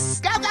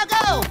 yes! Go, go,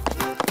 go!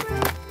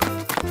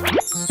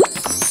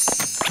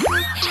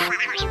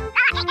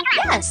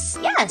 Yes,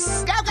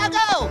 yes! Go, go,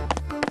 go!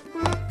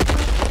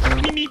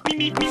 Me.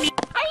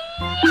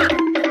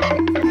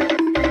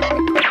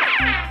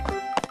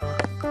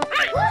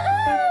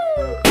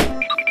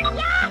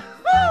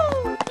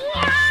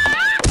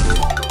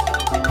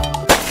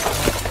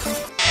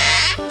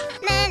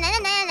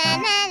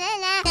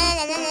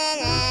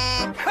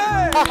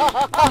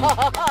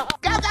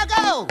 Go, go,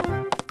 go!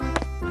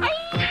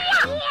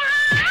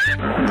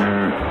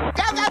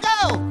 Go, go, go!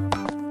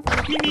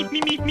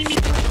 Me.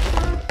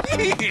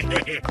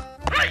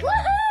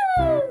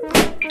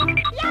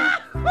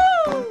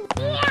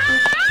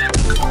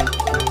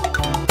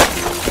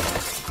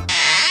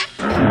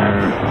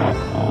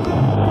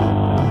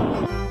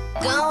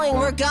 Going,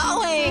 we're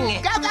going!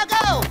 Go, go,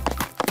 go!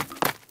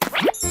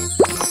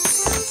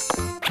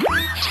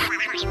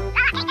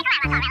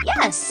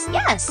 Yes,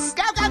 yes!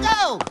 Go, go,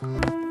 go!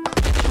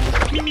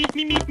 Me.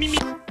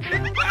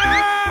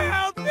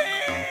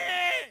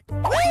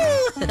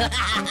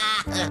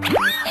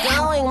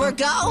 Going, we're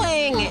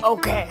going!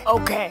 Okay,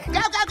 okay.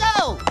 Go, go,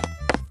 go!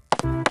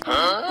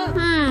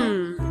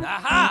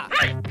 Aha!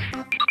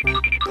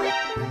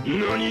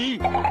 Nani?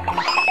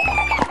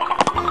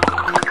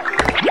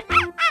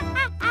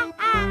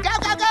 Go,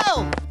 go, go!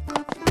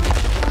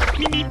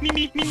 Me.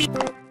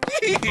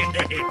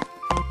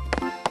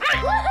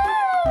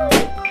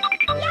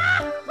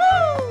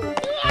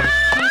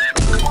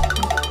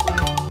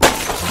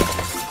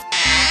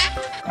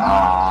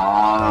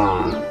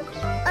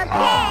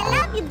 Okay,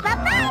 love you.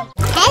 Bye-bye.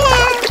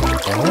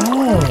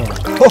 Hello.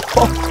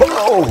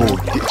 Oh,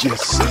 did you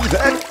see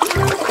that?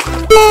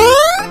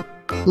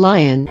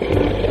 Lion.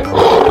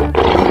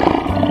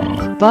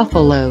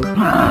 Buffalo.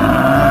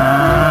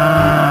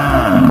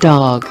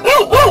 Dog.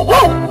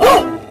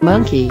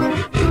 Monkey.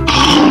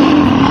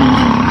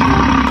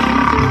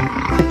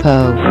 Hippo.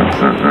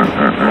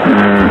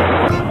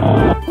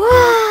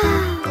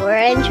 Wow.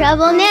 We're in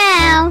trouble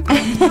now.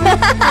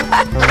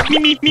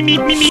 Me. We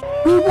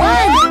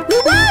won! We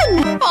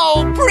won!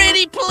 Oh,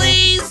 pretty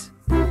please!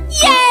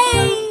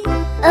 Yay!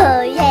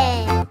 Oh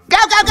yeah. Go,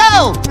 go,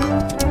 go!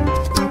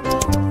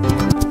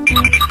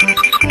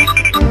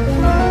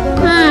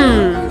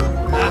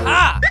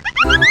 Aha!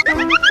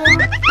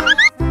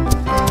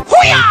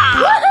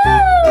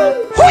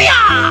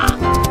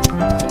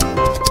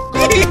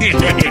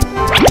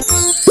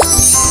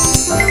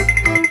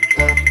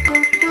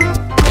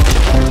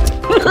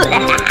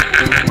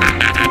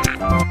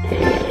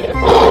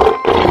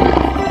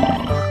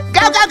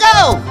 Go, go, go!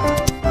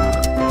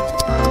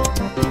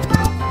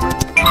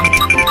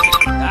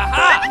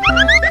 Aha!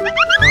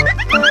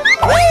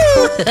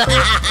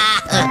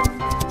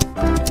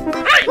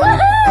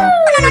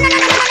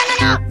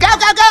 Go,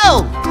 go, go!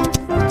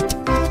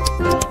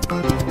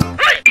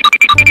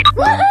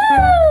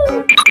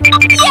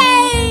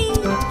 Yay!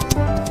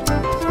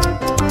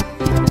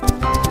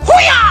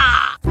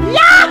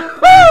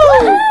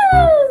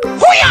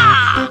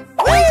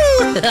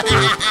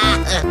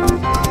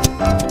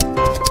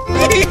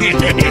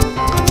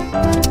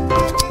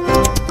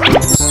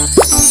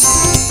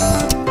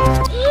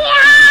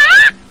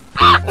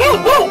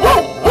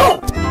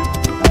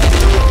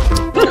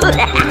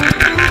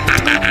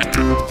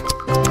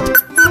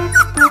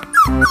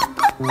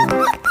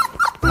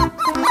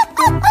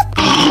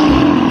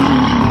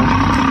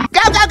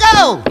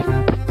 go!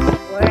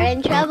 We're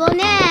in trouble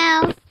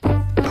now.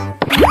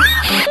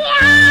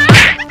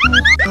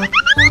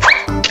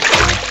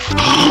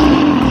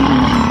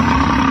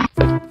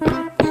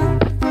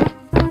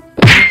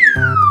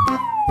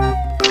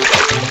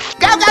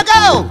 Go, go,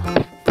 go!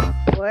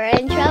 We're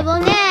in trouble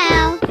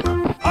now.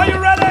 Are you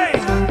ready?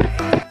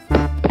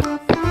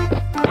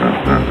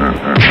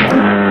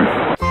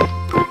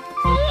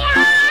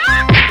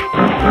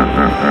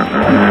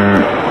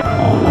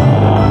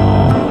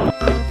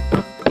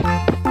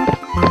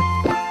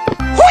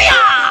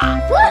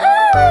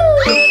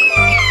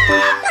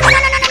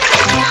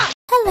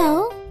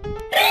 Hello.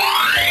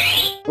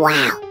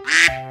 Wow.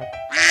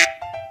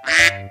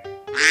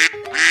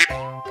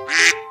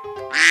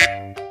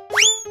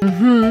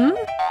 Mm-hmm.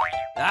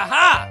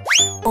 Aha!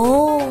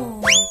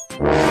 Oh.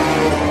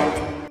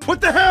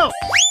 What the hell?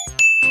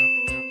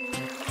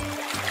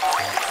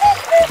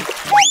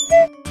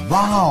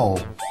 Wow.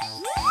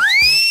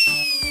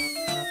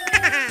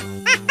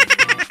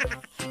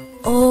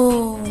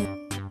 Oh.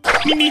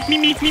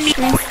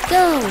 Let's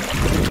go.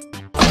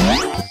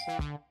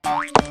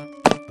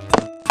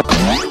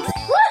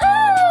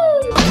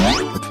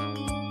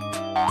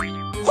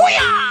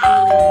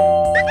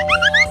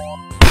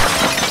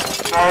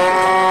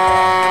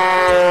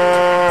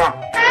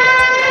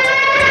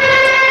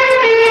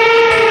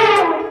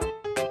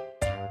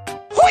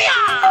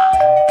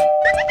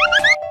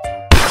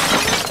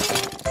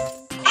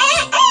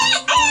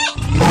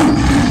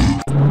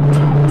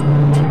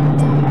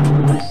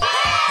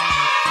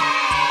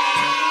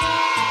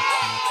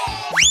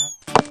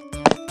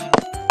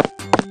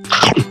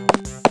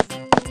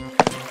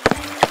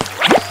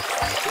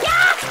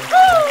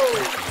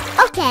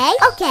 Okay,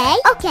 okay,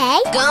 okay.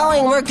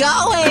 Going, we're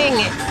going!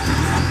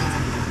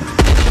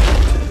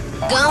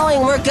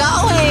 Going, we're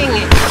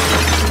going!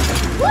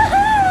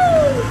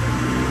 Woohoo!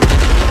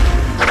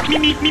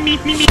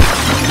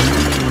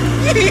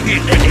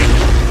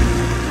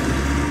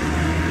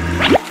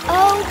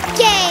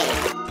 Okay.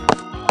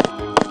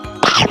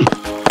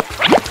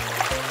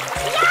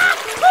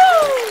 Yahoo!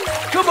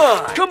 Come on,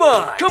 come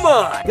on, come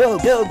on. Go,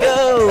 go,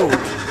 go!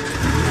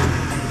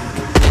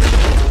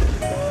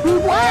 We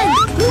won!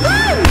 We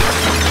won!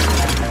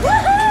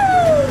 Woohoo!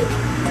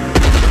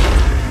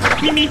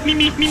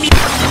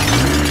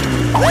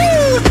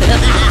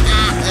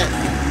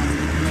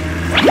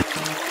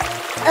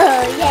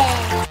 Oh yeah!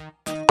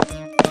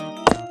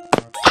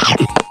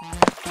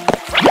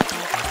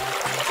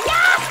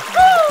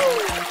 Yahoo!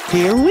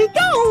 Here we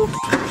go.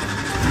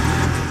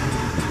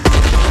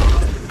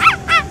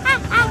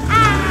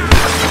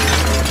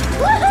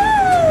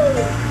 Woohoo!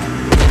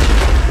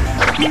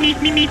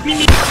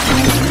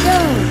 Let's go!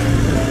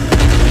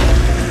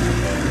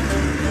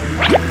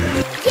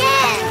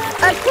 Yes!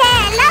 Okay,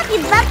 I love you,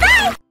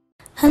 bye-bye!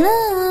 Hello?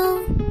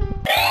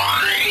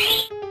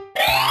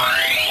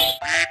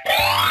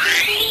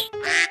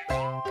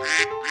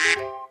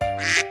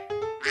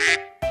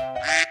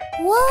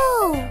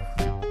 Whoa!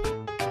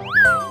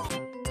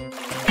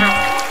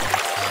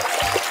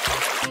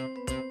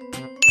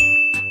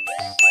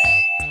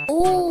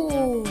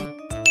 Oh!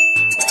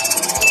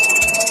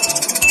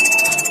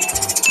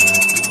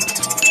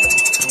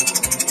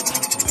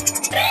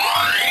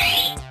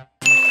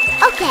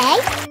 Okay.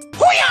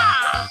 Woohoo!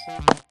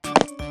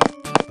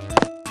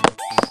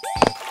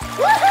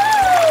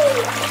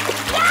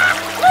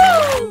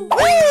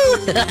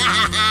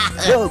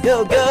 Yahoo! Go,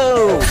 go,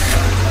 go!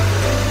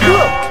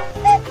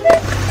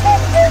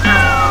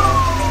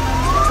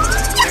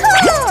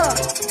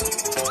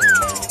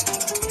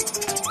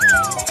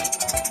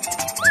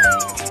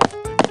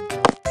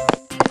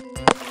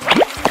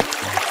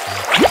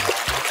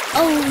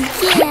 Oh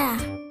yeah!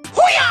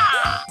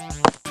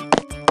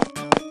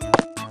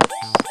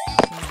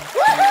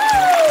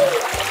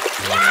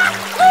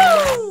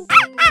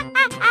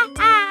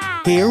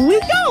 Here we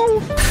go.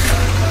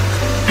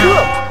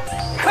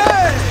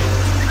 Hey!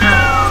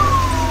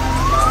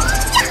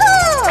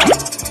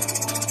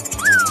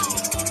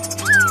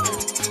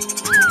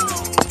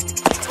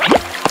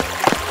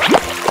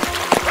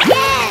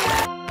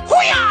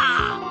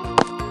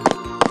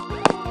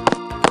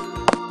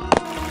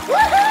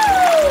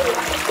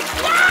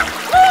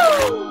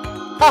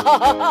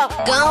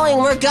 Going,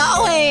 we're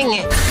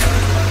going!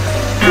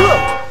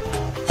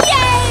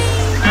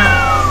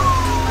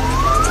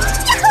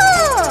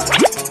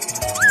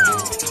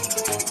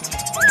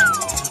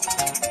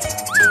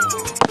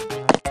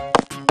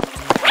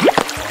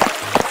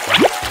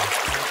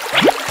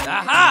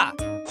 Aha!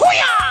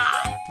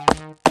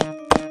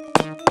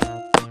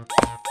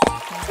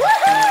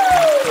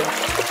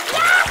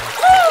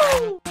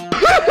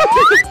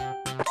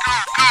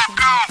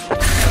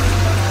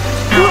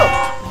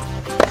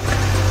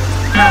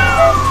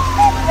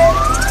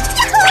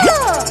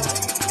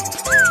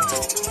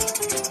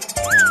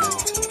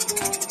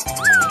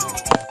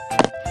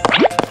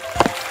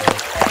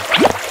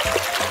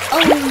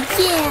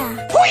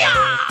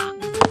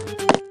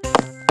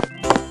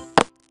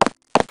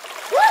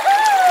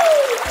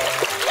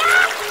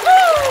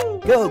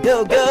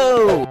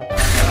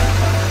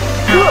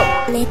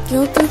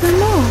 You'll do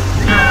them all.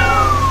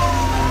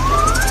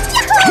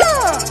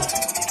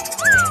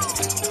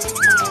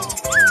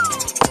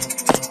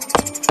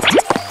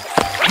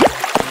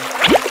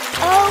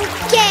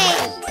 Okay,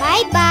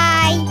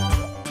 bye-bye.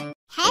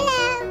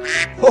 Hello.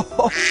 Ho,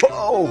 ho,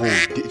 ho!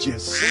 Did you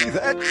see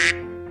that?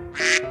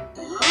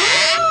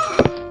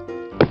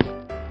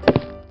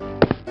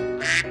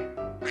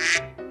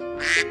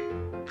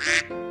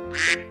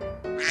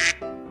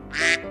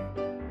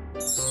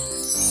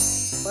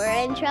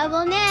 We're in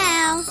trouble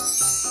now.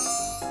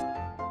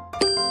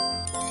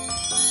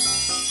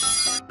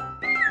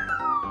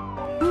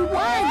 We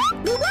won!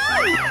 We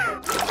won!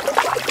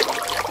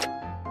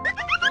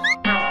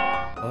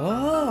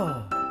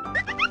 Oh.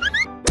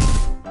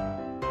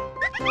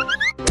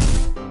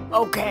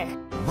 Okay.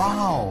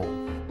 Wow!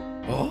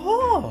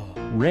 Oh.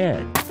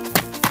 Red.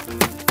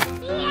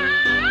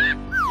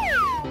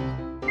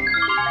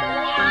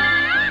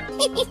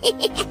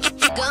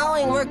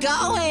 Going, we're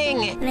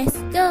going! Let's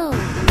go.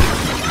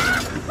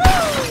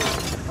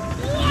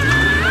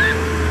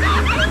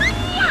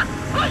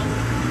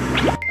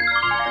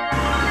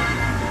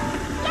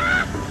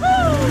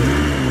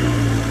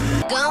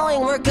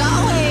 Going, we're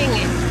going!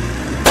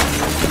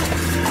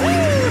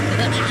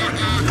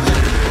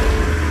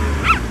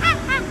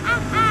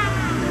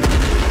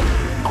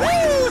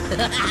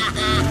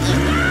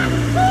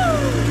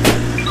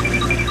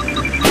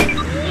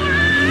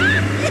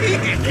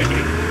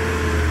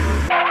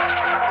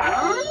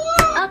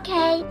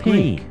 Okay.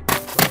 Pink.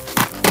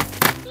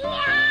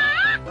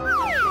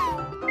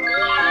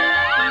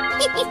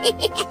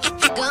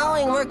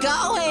 Going, we're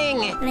going!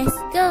 Let's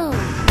go.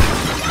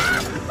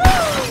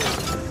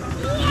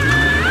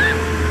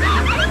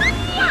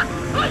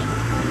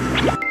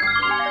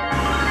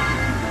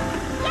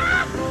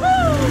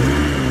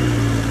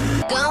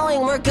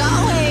 Going, we're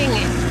going!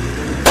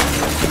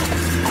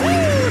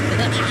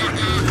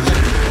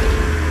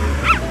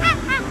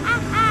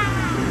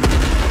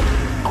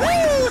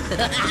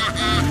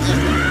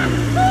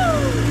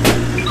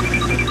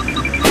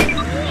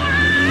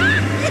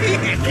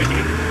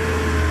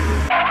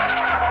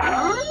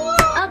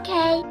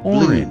 Okay.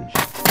 Orange.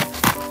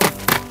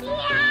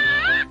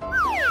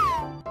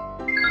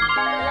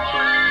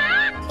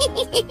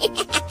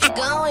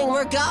 Going,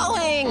 we're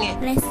going!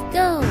 Let's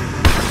go.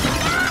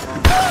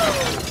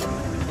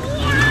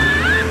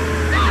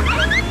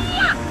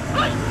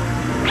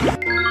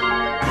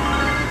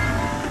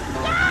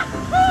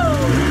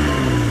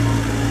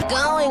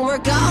 Going, we're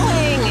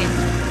going!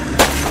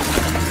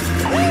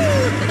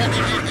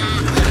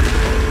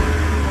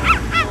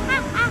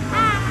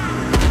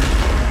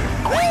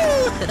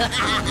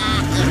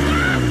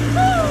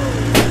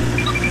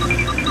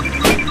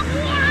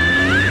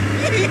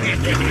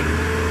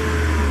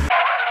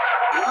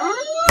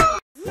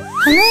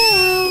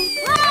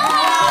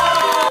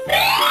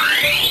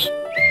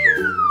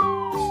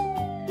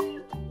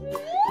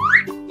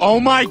 Oh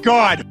my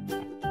god!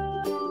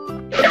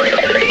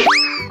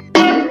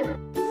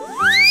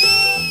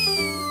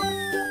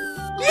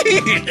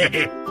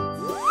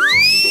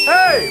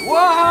 Hey,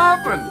 what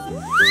happened?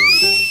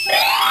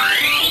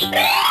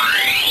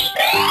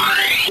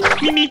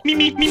 Me.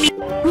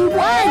 We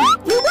won!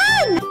 We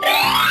won!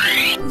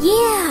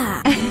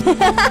 Yeah!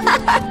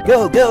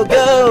 Go, go,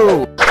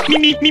 go!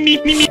 Me.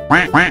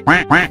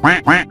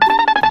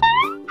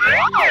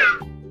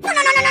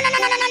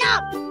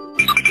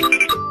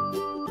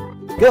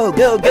 Go,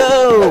 go,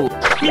 go!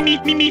 Me.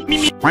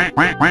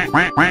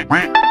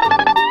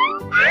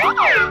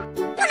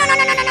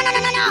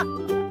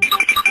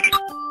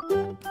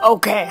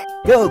 Okay.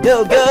 Go,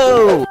 go,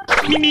 go!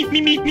 Me.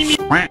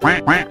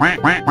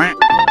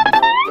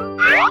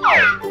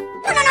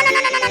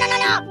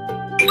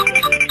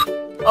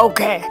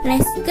 Okay.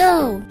 Let's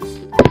go.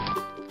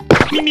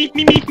 Me.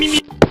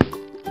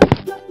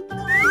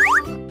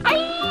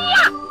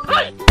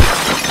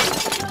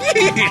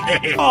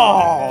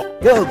 Oh!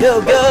 Go,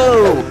 go,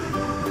 go!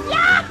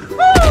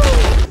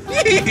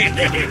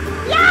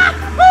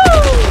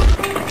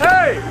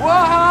 Hey,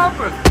 what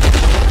happened?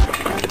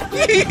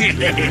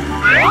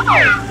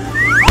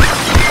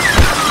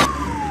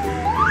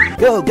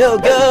 Go, go,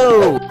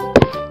 go!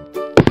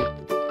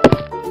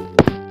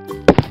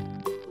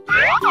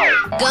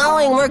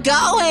 Going, we're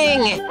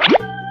going!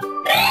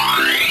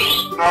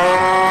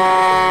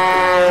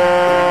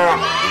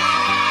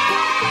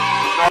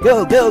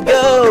 Go, go,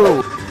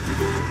 go!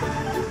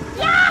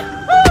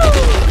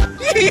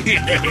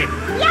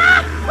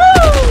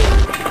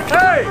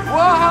 Hey,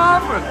 what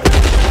happened?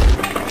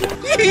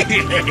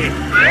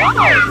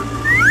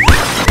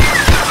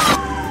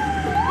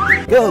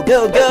 Go,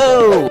 go,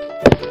 go!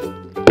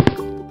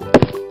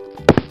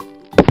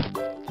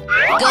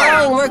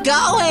 Going, we're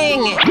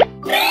going!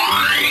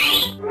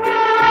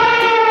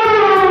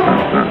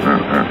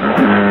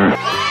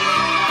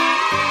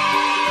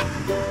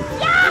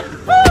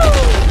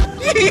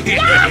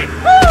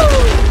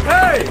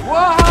 Hey,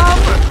 what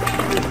happened?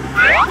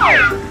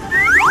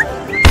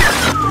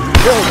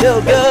 Go, go,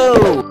 go!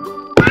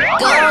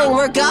 Going,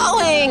 we're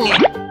going!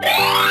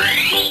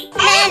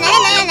 Na, na,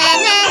 na, na, na,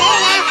 na.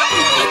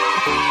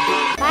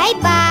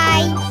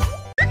 Bye-bye.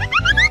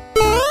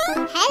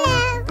 Hello.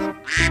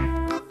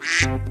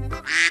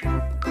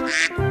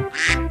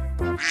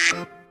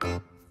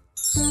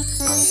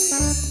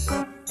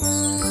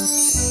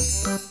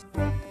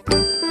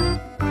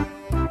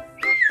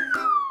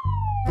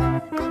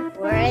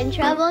 We're in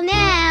trouble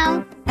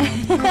now.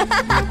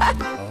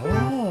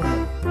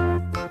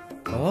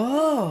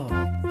 Oh.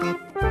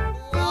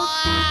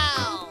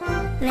 Wow.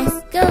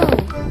 Let's go.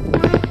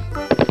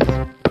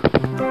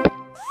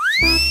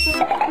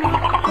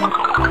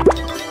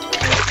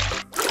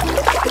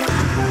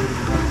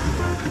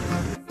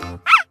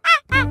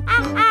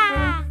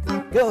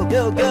 Go,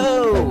 go,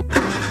 go!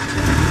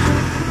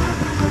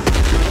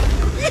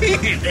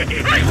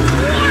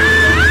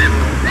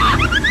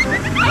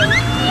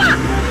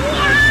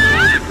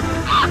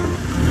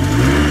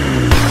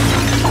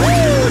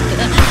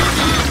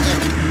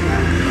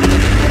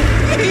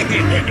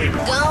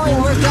 Going,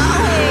 we're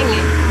going!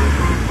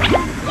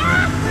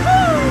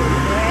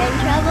 We're in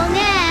trouble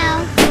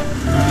now.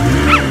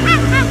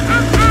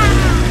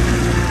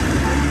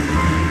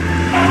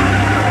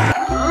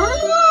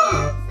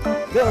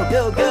 Go,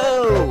 go, go!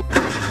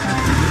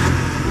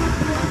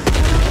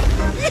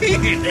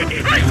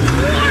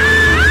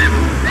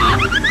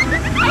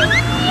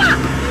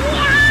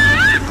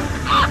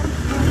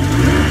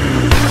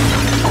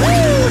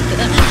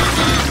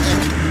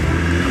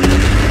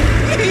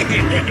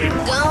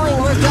 Going,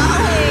 we're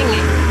going!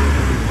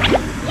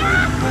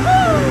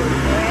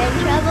 We're in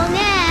trouble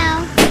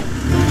now.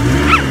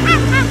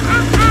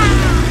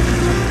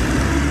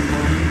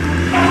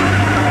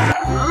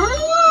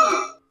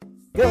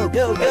 Go,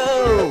 go,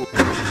 go!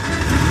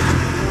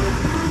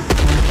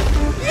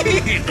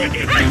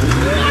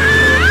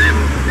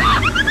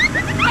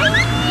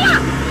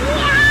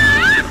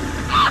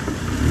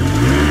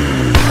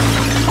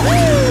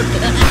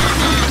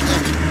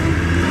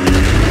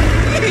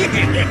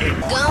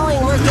 Going,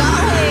 we're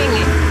going!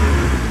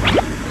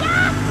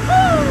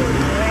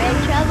 We're in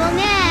trouble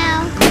now.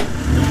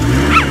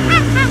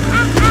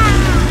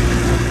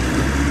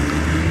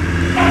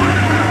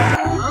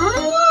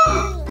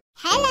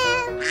 Hello.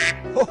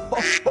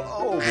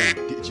 Oh,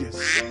 did you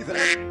see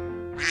that?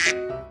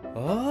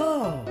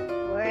 Oh.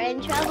 We're in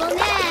trouble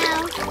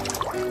now.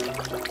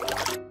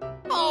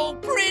 Oh,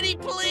 pretty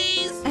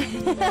please!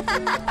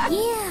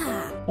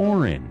 Yeah.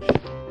 Orange.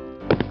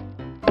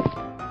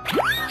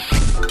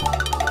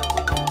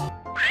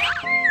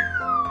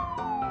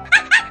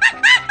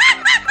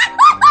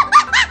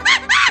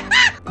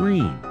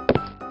 Green.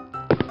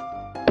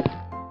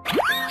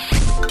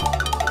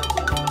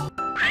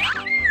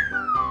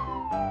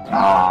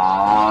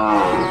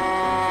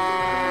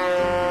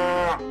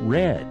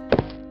 Red.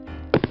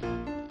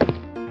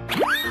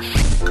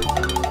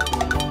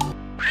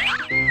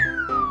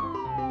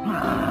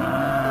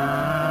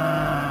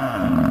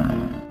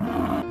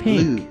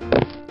 Pink.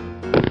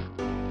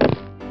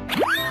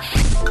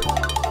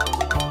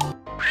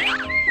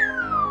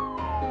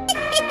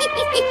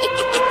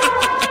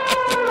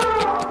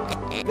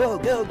 Go,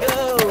 go,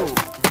 go!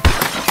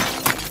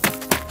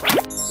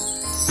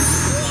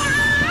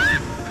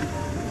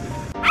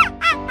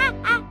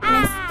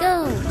 Let's go.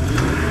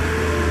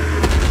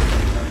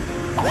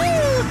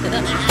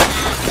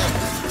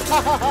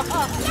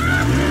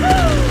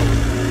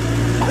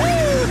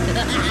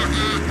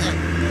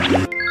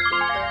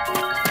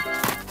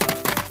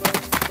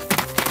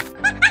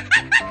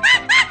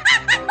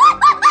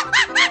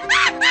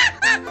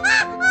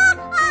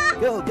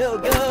 Go, go,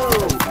 go!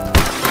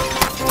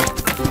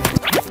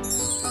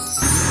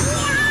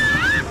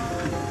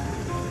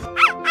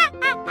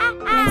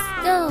 Let's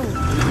go.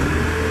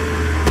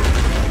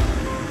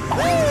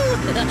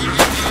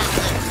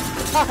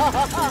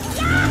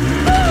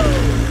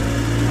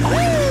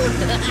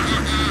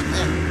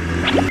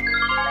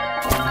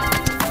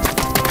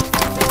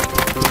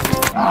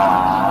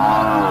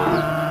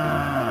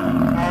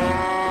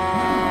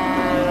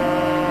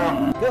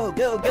 Go,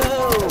 go, go!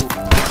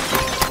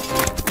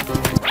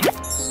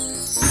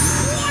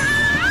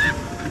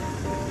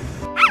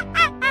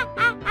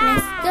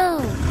 Let's go.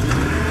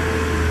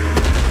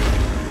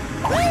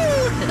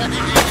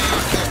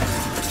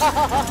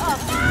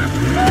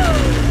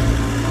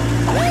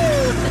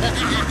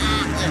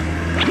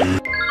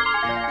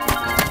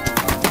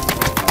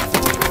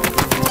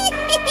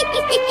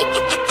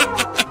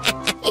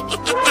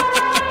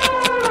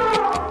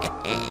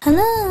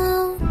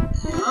 Hello.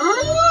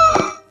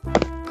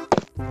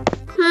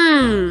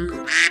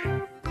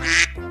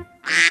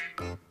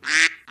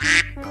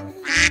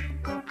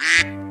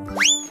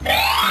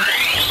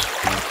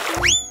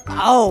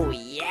 Oh,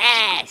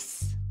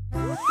 yes.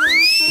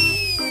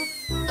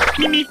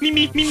 Me.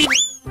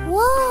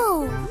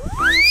 Whoa.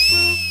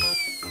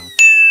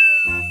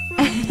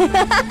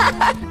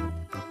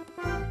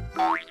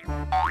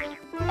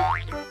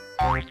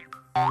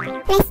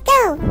 Let's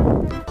go.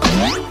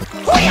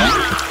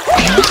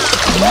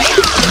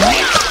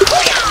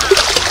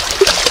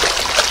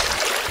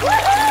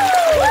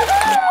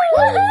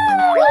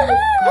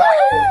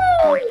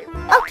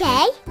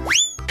 Okay.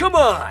 Come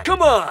on,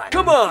 come on,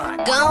 come on!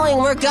 Going,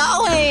 we're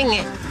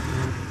going!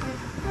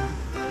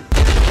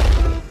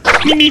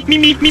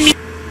 Me.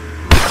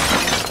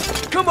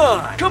 Come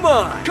on, come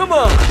on, come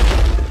on.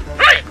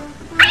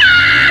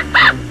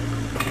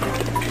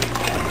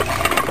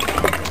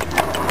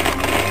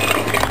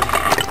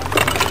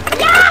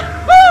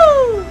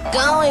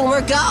 Going,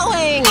 we're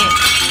going!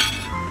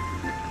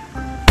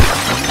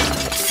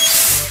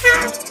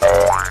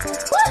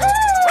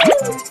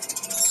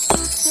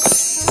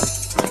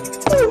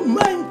 Oh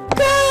my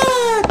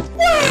God!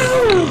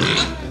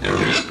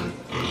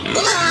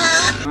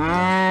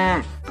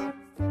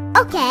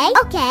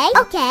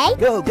 Okay.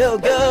 Go, go,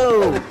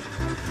 go!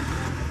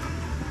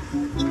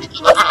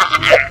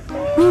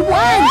 We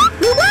won!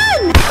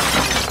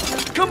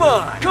 Come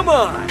on, come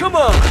on, come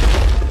on.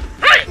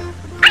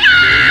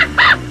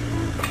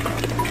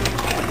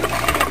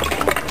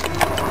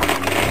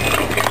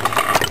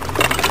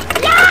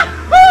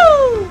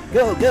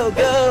 Go, go,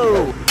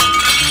 go!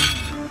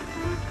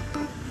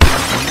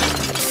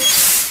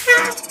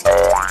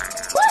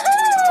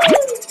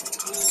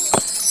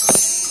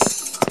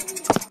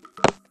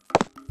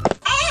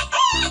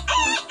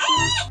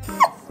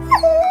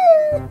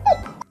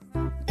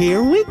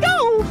 Here we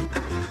go!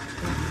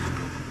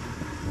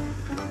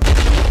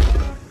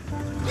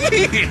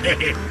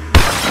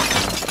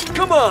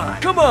 Come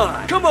on, come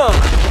on, come on.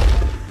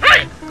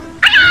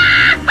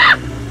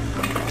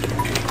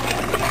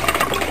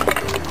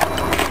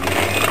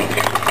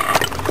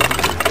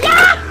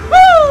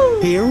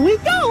 Here we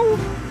go!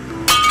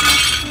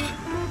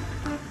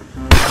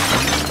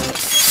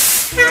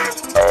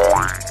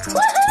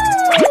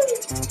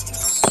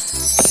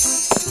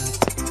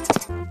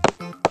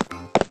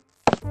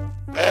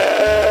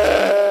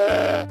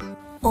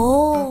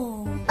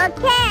 Oh.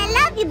 Okay, I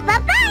love you.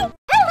 Bye-bye.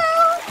 Hello.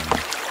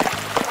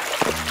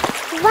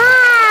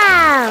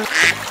 Wow.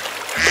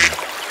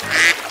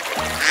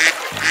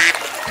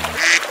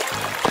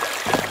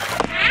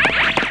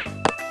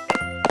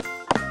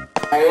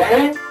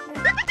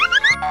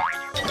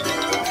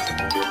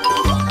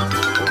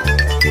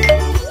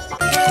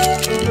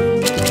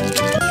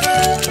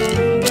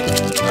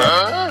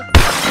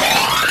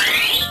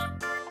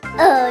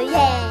 Oh,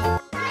 yeah.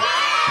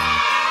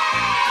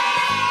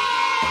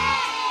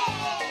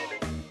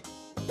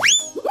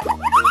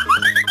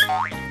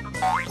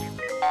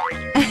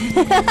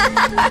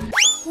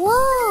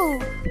 Whoa.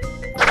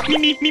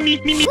 Me.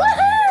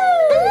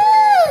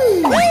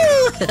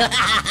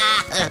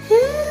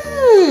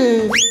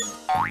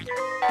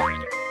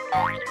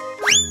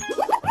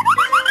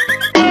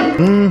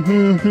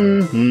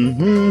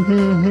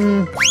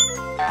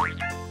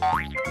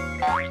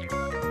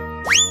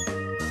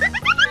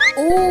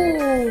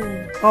 Oh.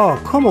 Oh,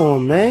 come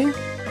on, man.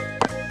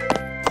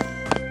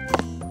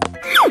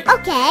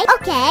 Okay.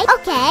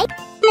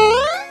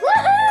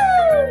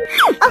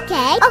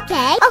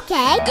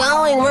 Okay.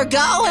 Going, we're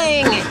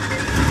going!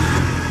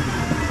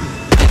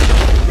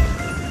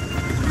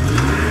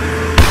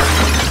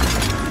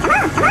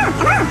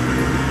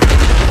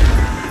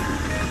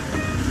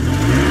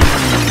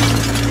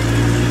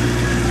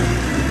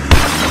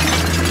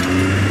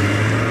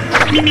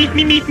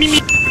 Me.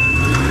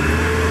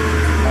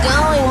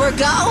 Going, we're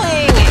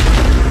going!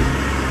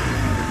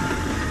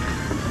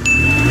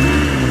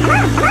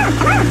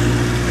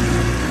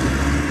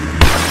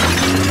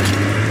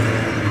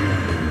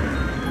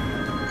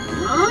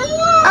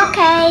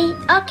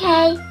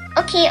 Okay.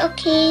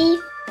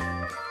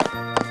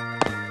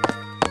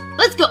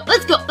 Let's go!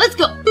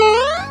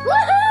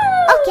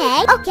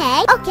 Okay.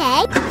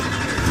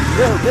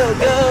 Go, go,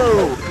 go!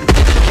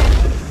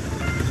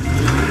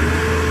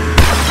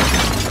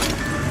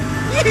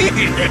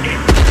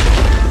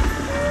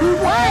 We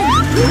won!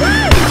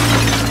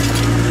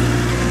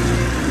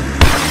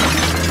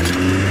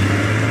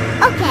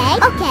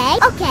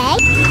 Okay.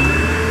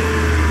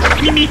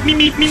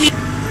 Me.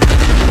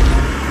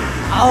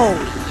 Oh,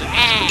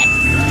 yes!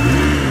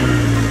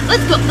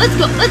 Let's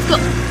go!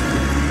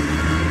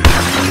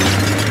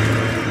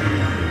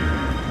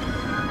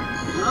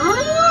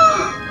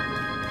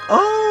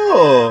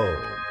 Oh,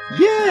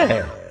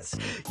 yes.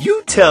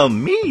 You tell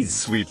me,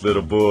 sweet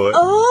little boy.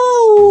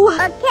 Oh!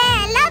 Okay,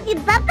 I love you.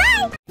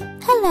 Bye-bye.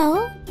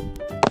 Hello.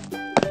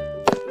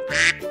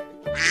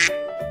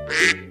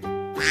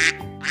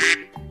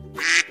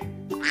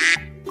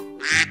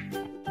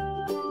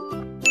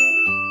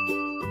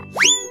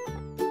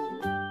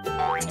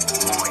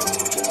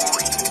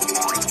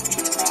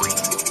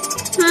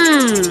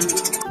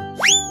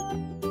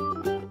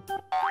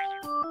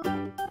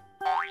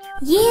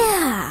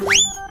 Yeah.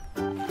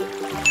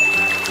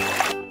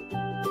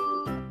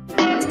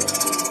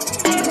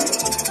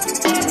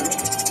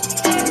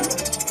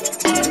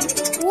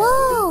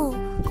 Whoa.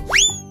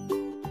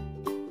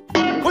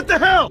 What the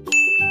hell?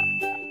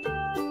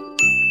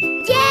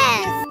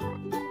 Yes.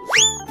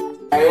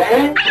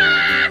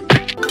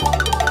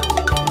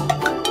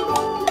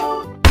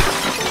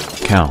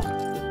 Count.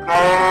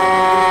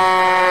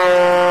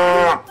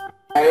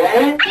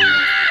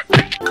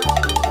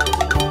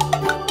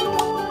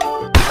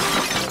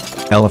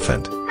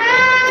 Elephant.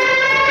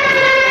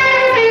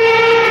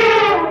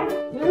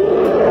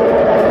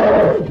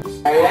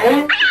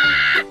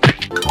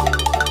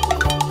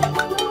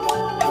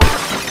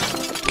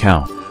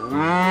 Cow.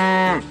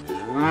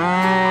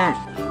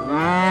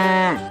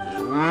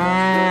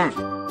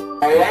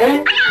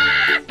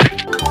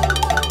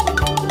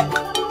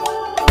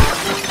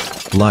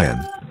 Lion.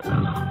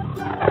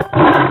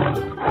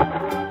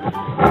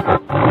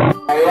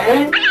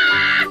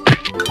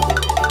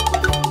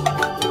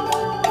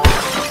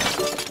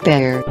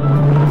 Bear.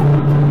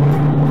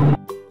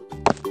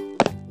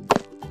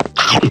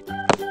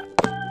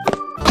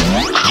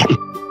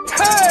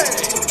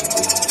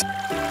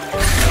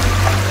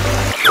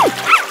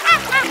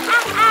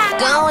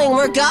 Going,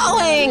 we're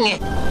going!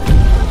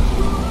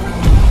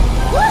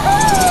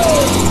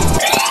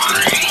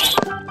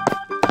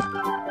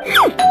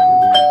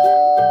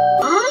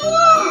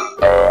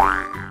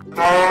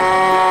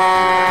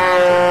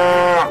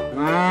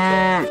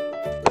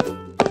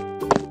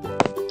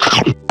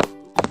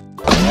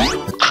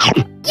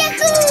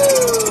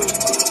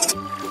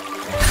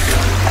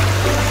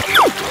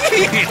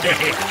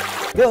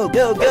 Go,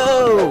 go,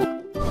 go!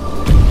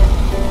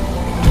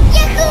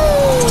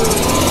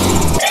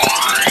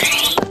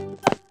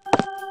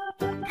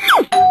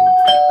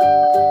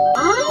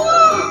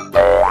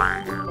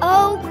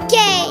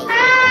 Okay.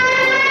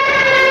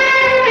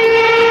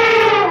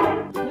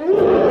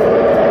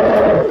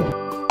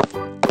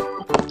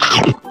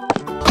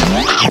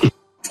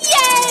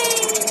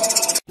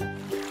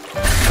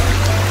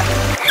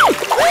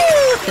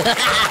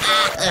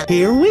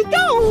 Here we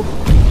go!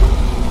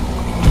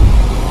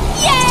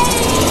 Yeah.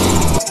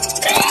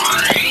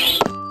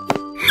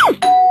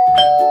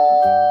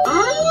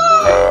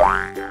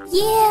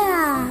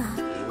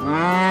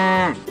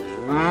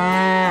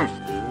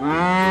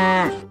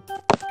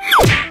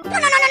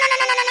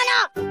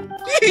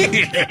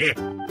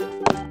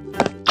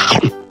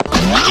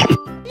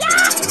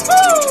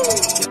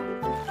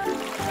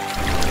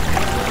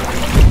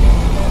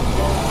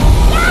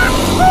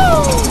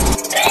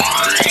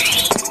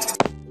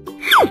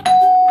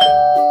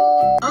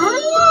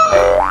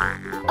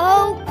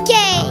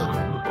 Okay.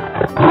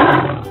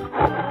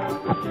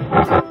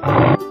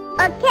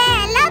 Okay,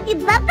 I love you.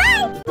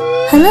 Bye-bye.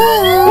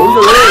 Hello.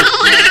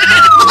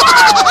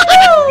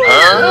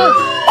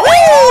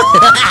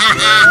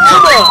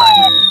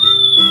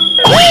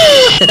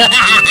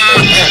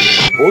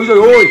 Ôi giời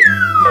ơi!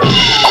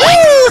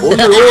 Ôi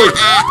giời ơi!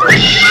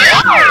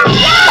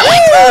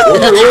 Ôi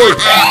giời ơi!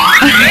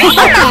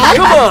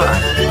 Come on!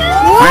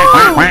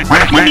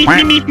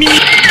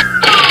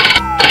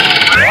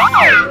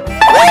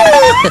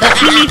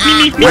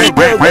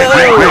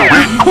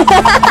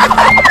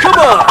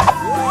 Come on!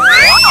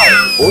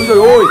 Ôi giời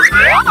ơi!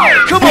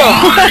 Come on!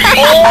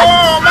 Oh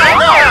my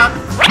god!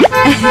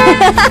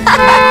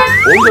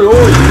 Ôi giời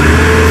ơi!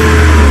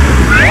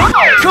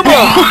 Come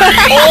on!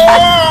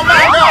 Oh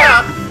my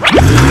god!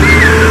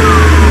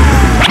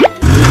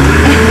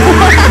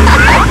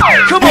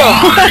 Come on!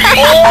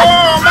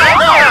 Oh my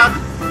god!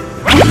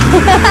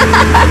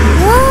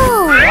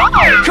 Whoa.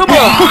 Come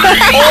on!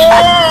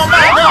 Oh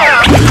my god!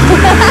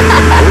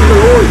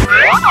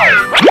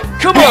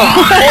 Come on!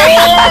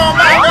 Oh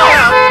my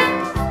god!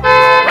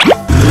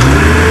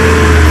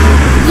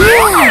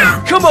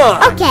 Yeah. Come on!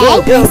 Okay,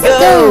 Go, go, let's go!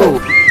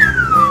 go.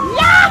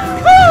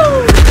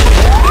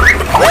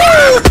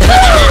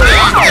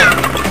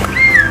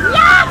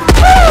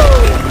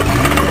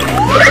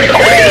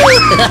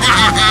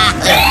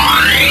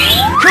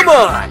 Come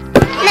on!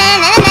 Na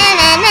na na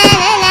na na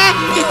na na.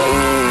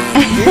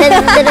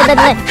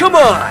 Come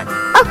on!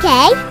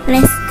 Okay,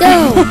 Let's go.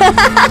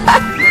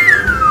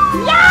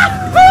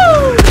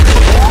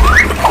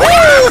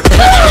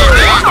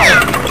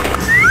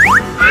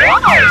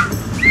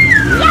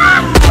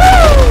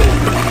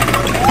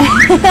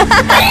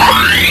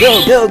 Go,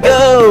 go,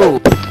 go!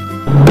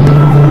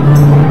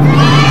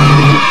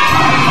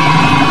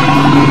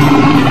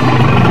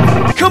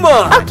 Come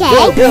on! okay,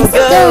 Go, go, let's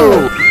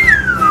go!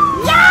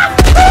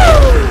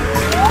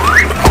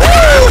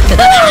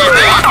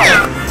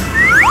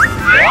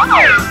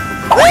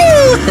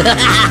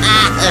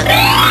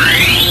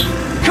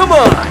 Come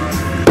on!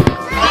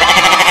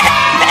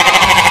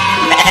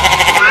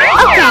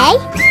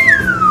 Okay.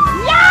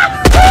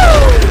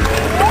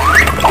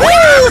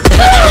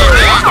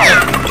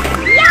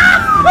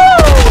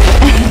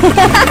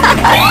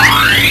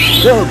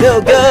 Go,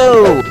 go,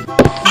 go!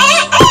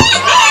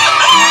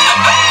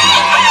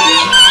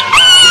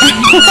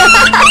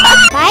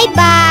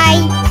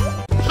 Bye-bye.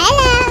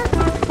 Hello.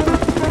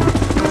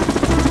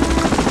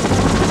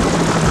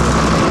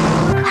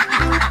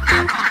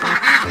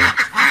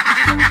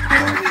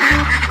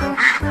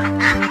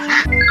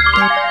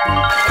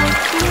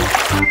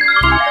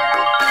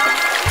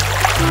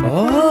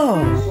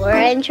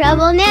 We're in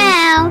trouble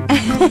now.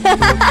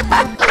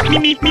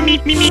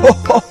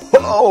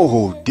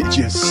 Oh, did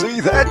you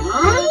see that?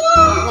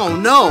 Oh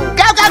no!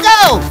 Go, go,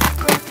 go!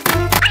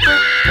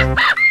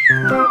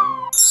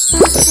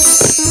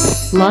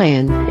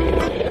 Lion.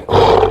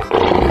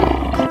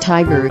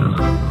 Tiger.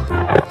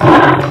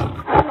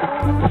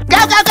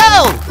 Go, go,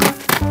 go!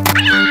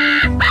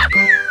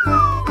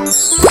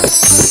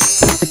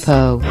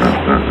 Hippo.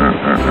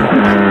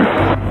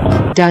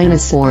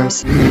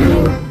 Dinosaurs.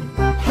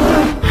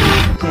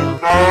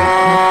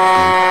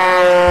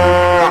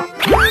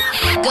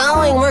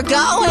 Going, we're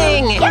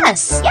going!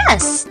 Yes,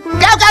 yes.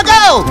 Go, go,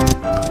 go!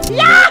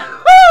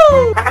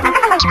 Yahoo!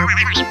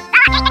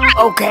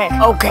 Okay,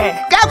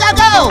 okay. Go, go,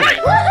 go!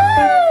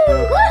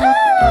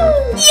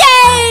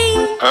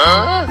 Yay!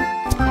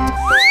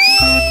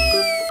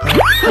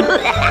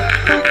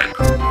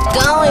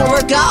 Going,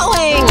 we're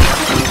going!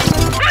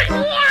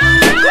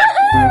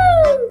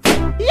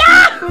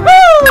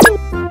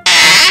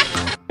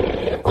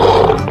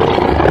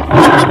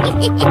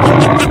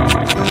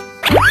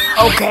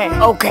 Okay,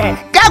 okay.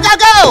 Go, go,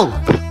 go!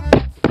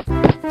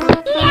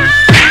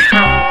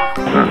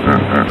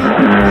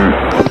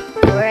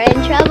 We're in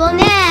trouble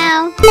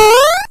now.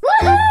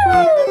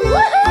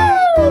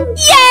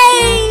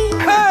 Yay!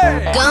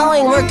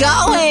 Going, we're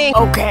going!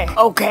 Okay,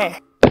 okay.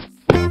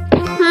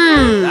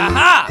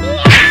 Aha!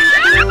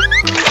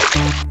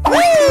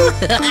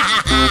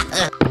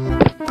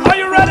 Are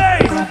you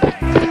ready?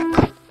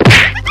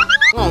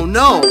 Oh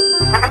no!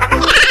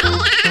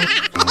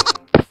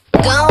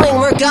 Going,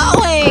 we're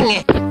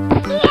going!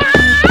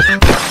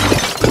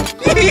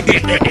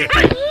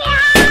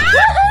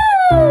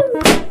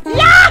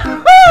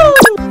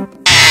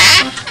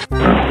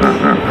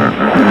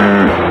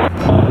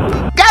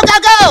 Go, go,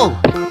 go!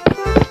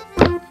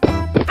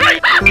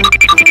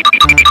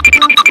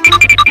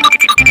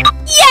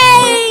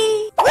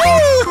 Yay!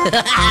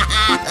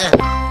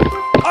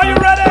 Are you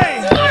ready?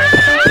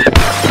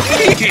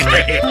 Okay,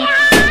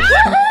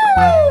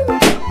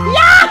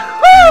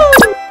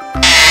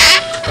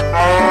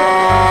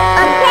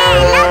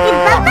 love you.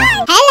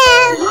 Bye-bye. Hello.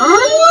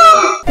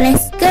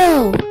 Let's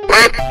go.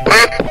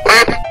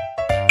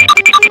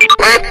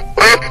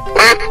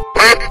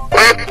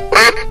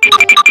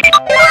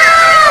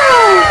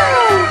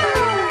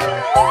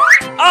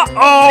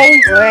 Uh-oh!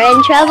 We're in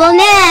trouble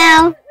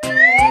now.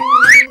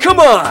 Come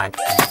on!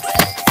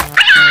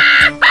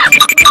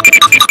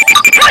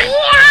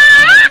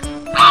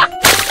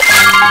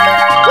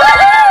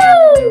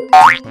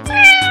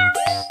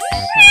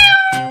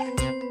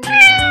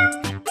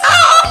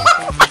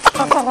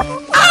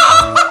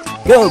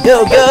 Go,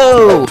 go,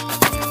 go!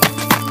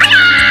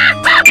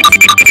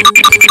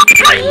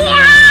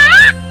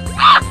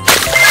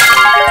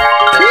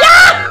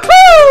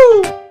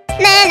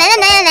 Na na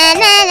na na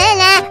na na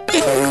na.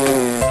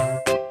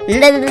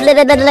 La la la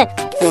la la.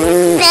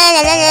 Na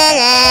na na na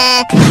na.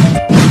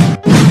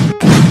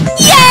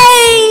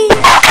 Yay!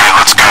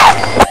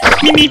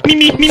 Me, me,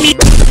 me, me, me.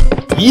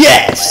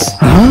 Yes!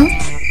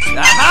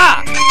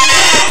 Aha!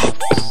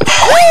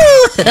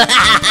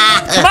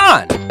 Come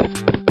on!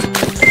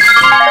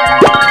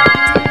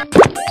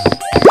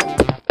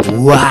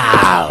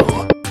 Wow!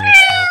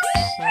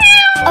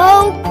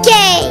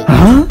 Okay.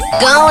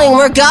 Going,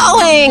 we're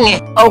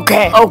going!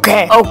 Okay,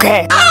 okay,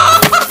 okay.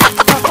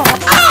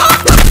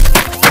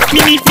 Me,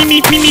 me, me,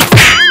 me, me, me.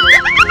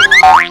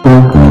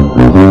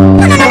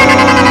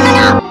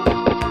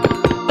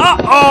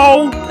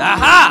 Uh-oh!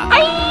 Aha!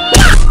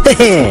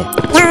 Okay.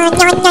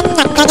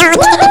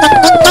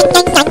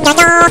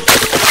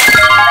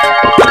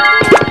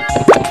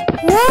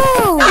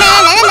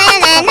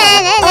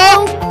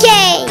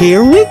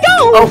 Here we go!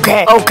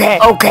 Okay, okay,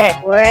 okay.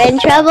 We're in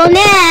trouble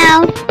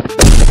now.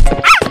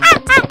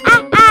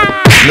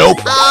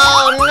 Nope.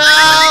 Oh no!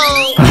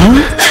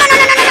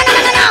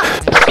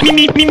 Me,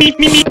 me, me, me,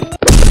 me, me.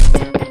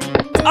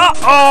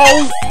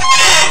 Uh-oh!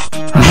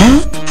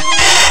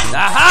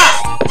 Aha!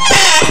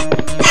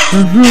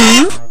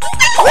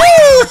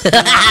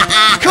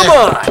 Come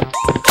on!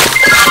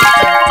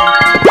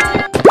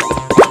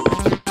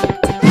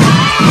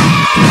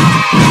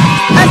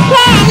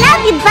 Okay, I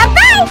love you.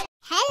 Bye-bye.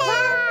 Hello.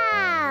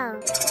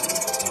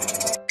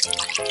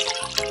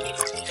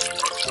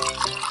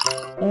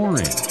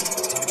 Orange.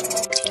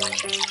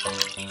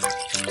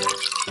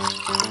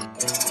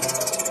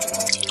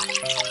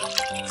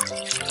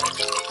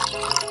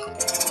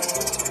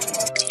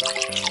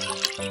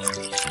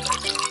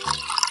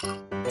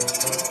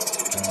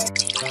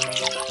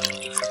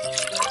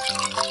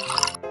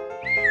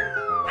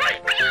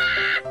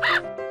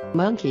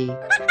 Monkey.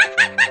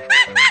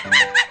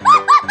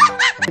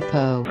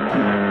 Hippo.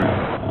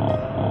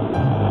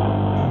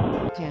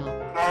 Cow.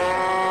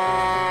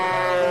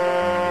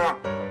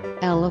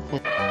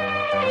 Elephant.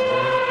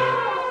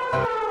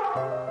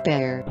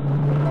 Bear.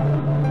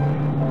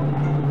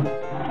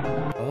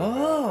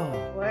 Oh!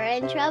 We're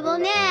in trouble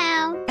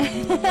now.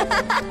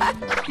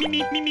 Me,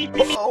 me, me, me,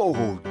 me.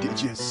 Oh, did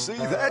you see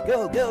that?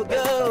 Go, go,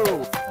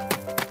 go!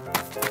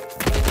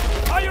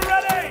 Are you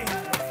ready?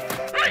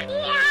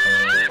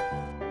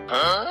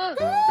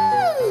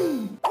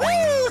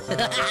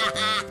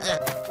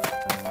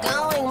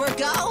 Going, we're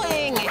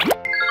going!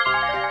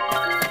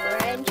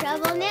 We're in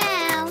trouble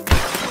now.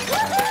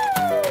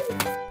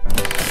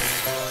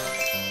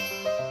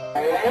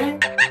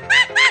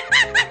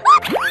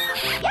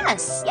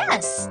 Yes,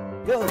 yes.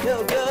 Go,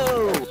 go,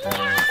 go!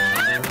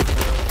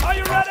 Are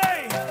you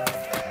ready?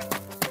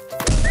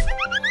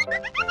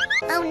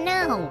 Oh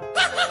no.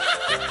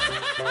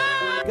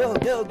 Go,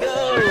 go, go!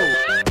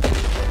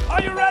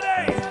 Are you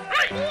ready?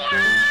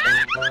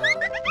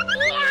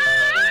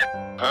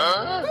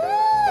 Huh?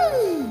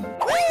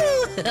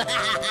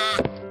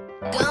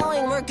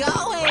 Going, we're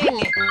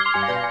going!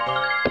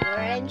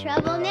 We're in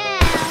trouble now.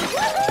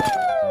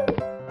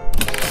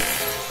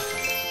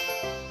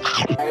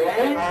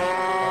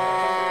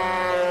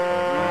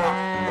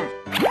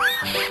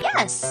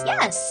 Yes,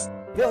 yes!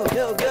 Go,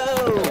 go, go!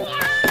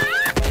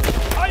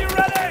 Are you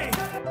ready?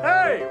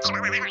 Hey!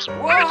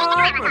 What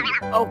happened?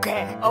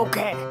 Okay,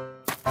 okay.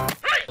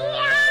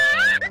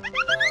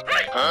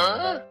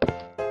 Huh?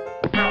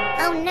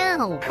 Oh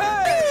no.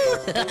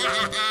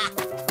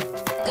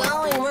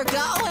 Going, we're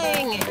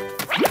going!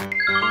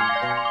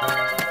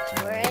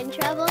 We're in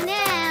trouble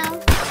now.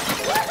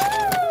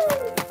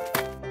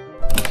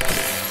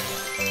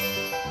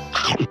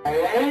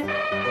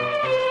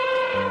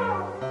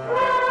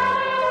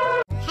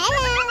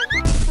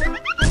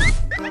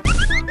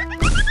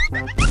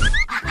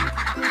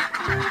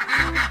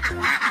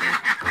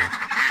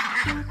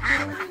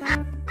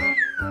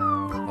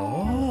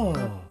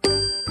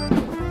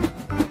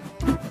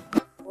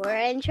 We're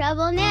in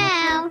trouble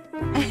now.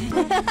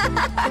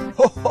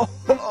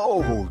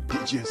 Oh,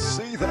 did you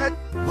see that?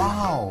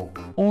 Wow.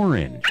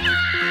 Orange.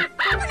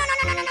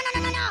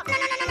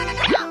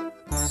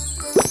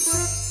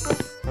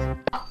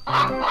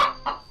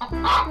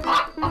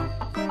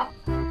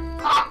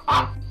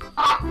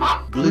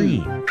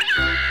 Green.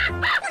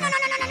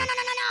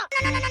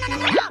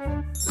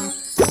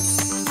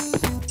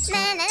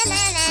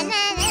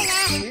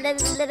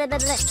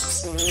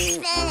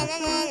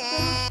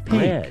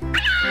 Red.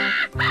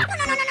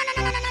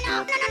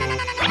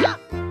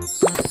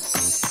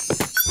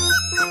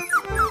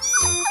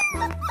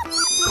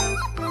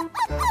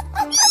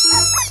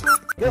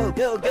 Go,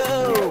 go,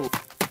 go!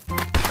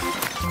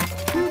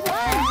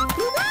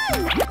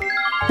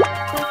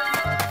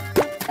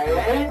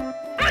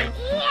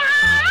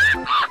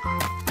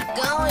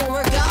 Going,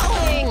 we're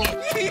going!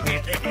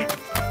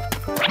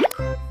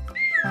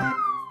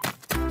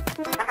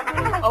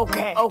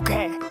 Okay,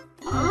 okay.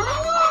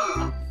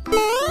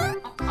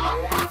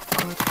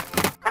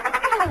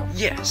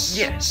 Yes,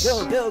 yes.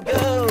 Go, go,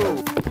 go!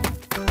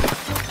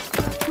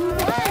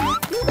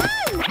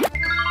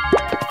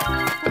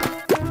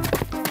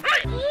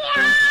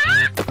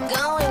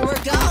 Going,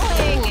 we're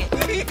going!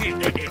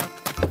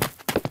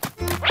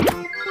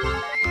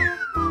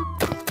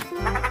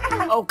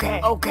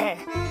 Okay, okay.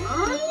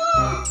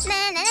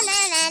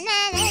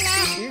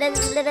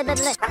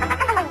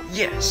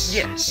 Yes,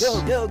 yes.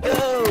 Go, go,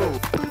 go!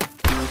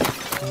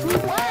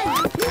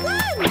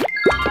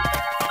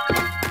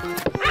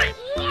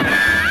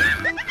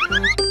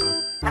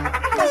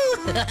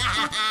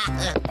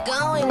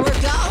 Going,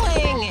 we're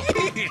going!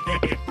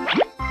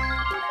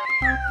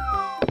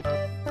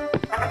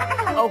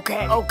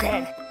 Okay,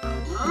 okay.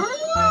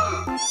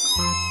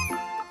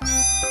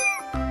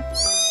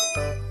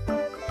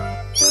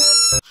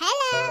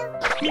 Hello.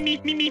 Me, me,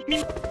 me, me,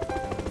 me.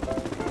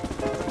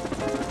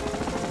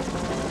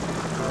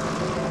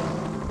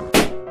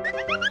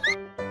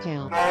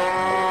 Count.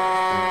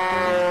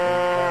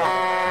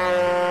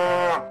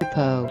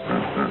 Hippo.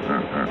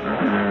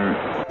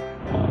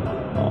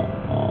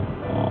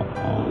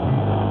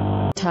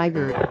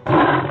 Tiger.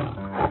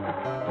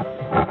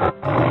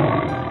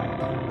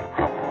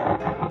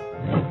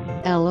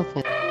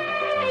 Elephant.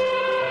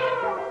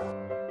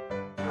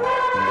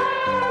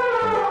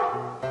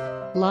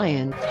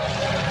 Lion.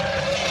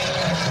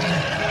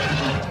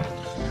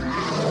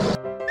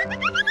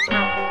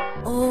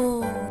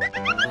 Oh.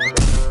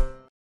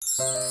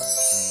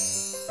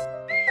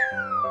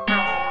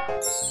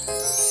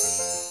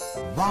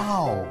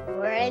 Wow.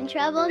 We're in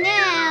trouble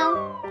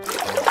now.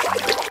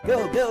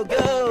 Go, go,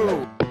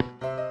 go!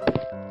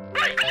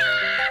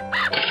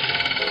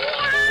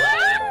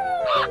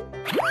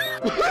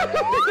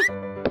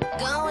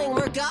 Going,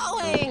 we're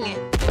going!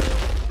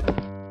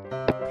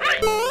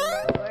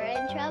 We're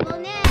in trouble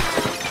now.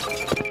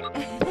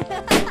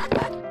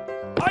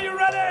 Are you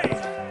ready?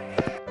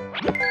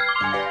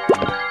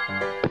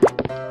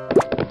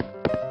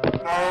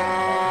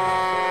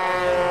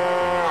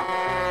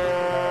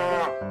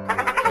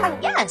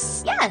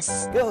 Yes,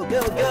 yes! Go,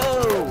 go,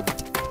 go!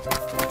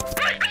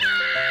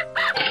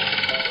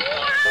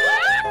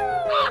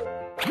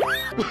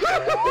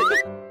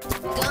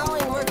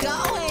 Going, we're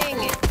going!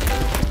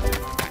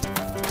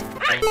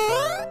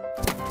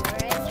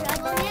 We're in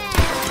trouble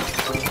now.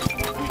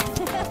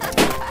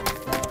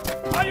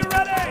 Are you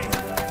ready?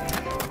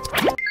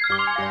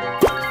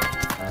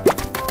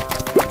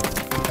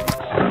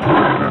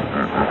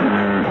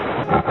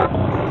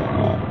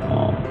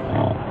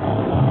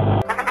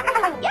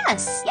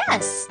 Yes,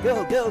 yes!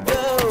 Go, go, go!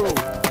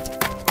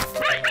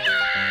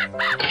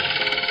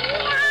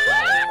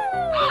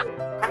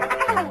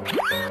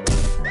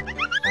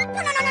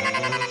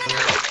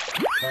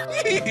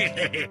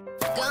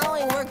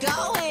 Going, we're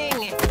going!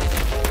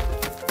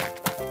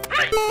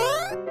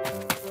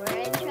 We're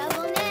in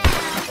trouble now.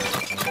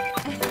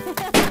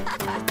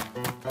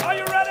 Are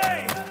you ready?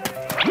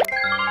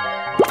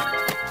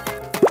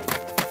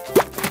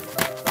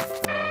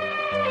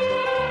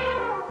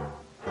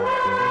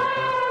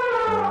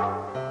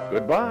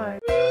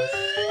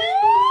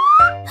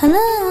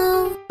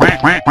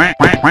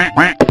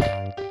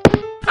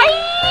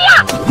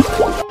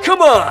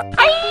 on!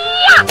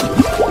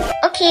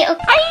 Okay,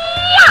 okay.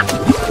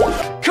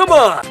 Come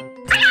on!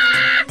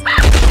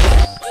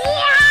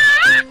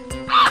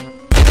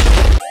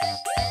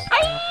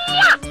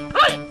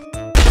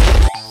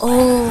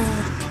 Oh.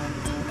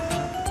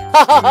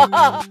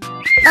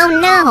 Oh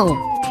no!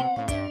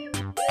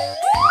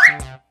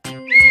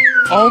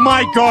 Oh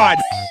my god!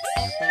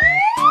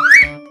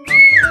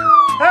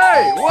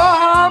 Hey, what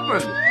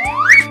happened?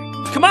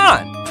 Come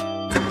on!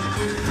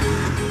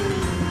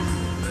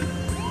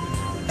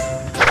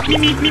 Me.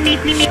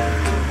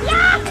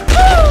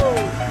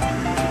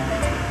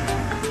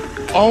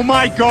 Oh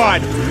my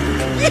god!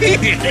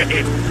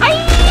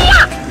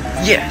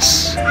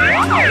 Yes!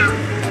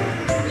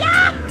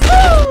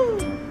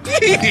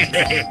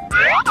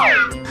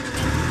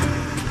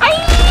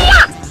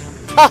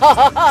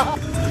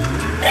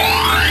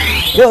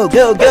 Go,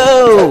 go,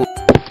 go!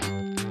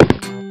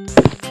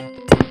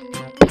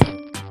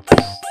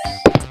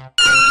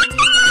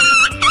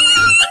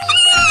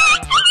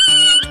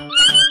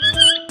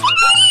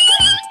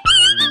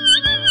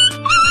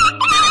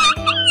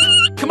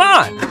 Come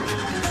on!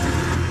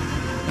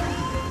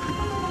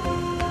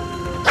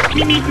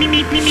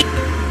 Me.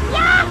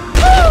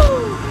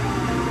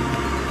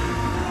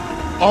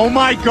 Oh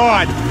my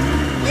god!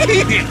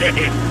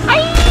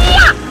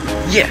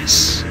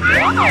 Yes!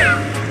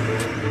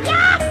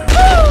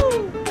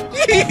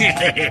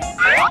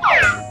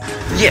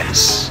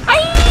 Yes!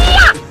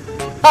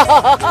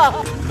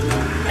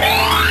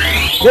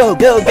 Go,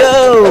 go,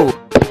 go!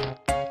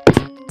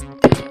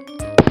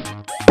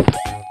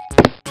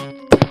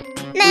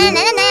 Na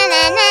na na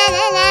na na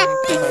na na.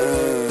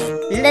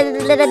 La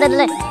la la la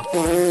la.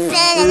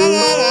 Na na na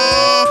na na.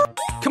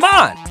 Come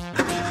on!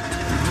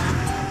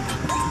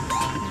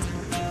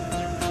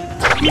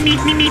 Me.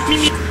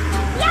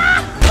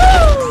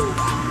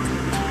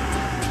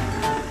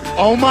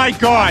 Oh my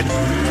god!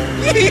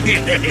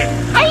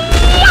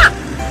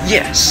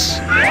 Yes!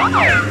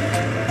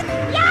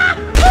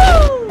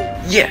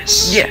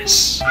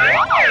 Yes!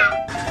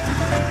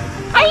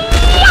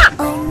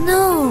 Oh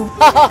no.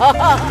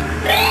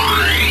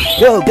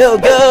 Go, go,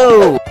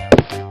 go!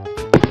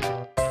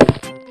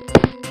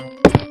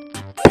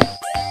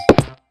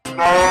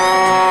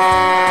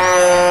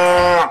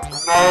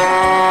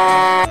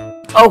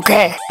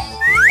 Okay.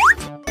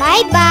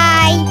 Bye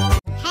bye.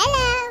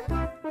 Hello.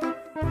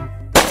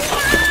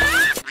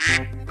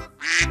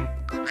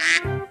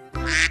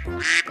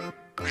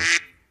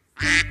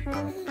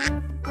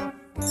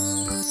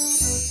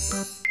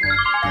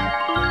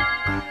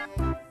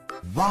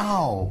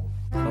 Wow.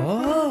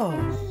 Oh.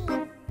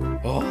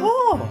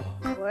 Oh.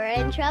 We're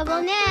in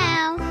trouble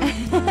now.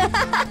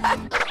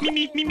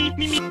 Me.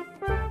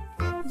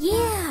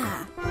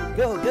 Yeah.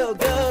 Go, go,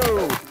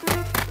 go!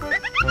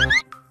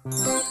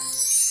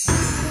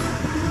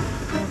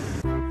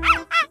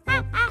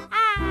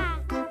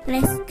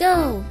 Let's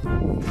go.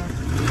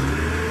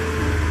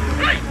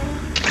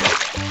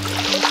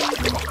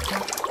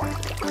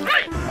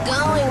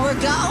 Going, we're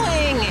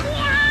going!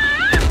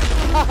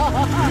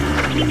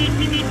 Me.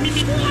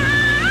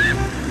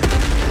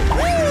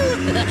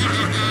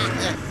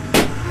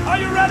 Are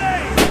you ready?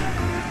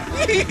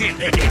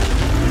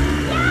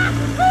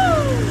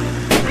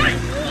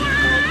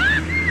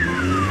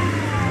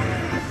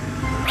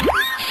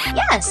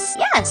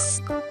 Yes.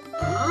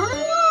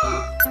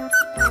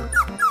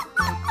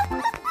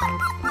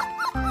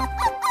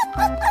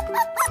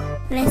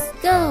 Let's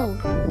go.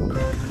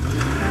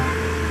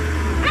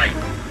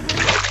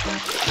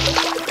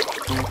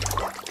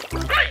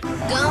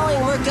 Going,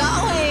 we're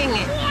going!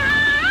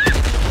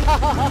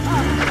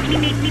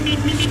 Me.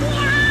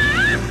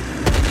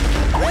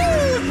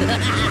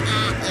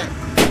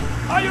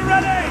 Are you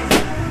ready?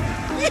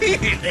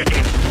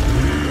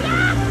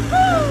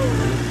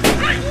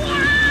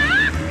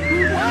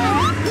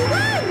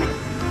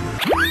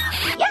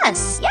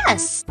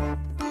 Yes.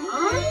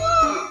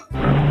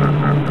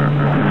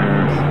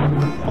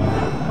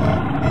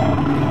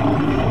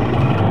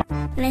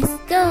 Let's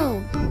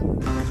go.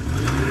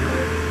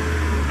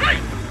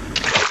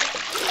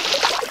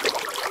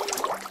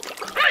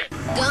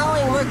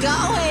 Going, we're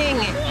going!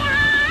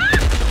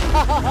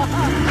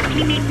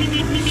 Me.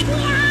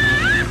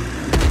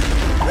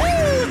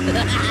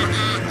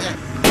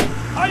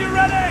 Are you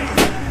ready?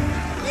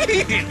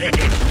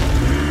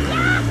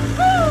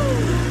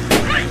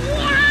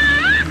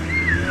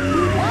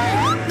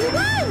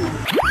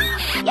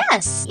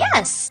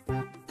 Yes.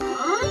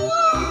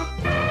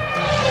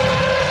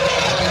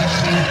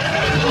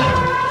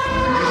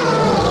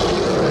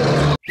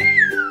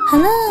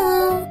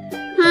 Hello.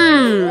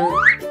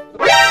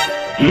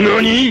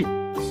 NANI?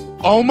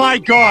 Oh my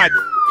god!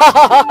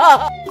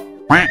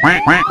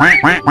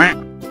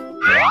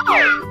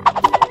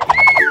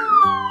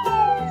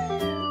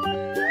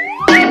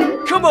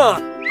 Come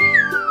on!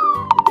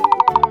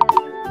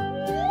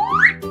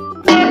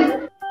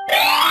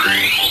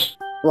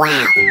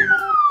 Wow.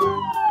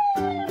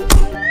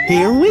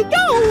 Here we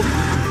go!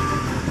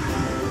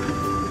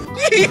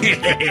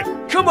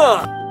 Come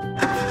on!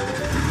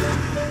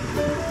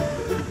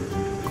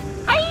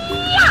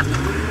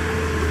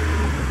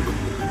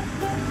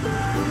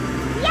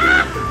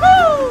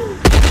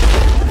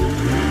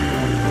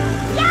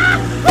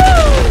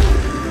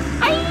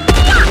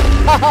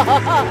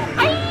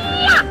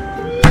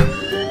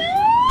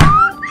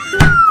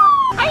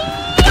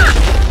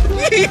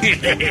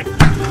 Come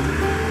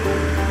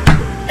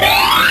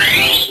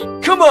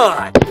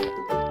on!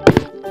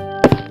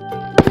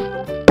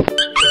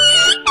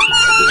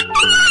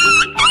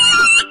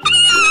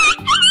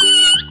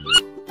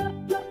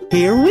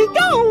 Here we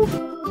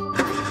go!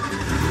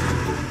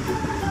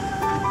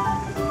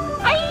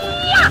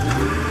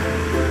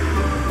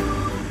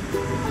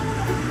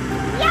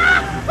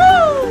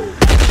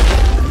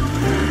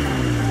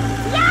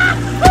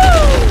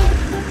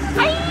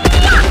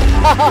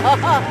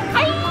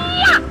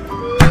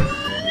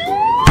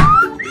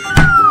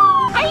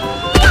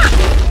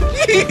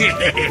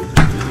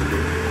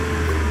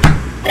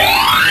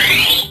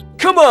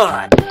 Come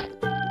on!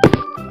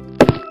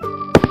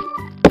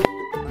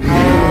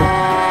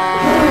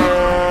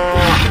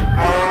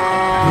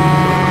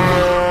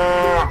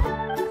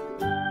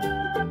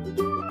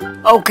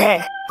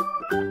 Okay.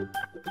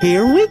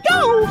 Here we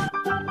go!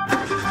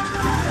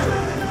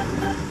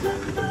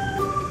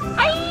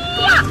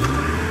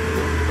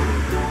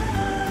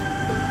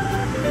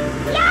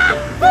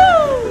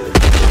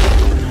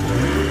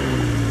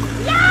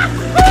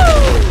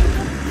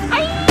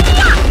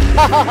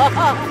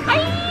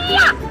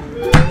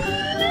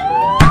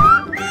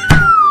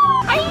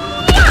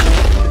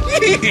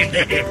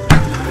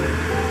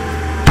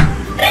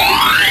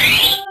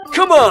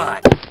 Come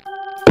on!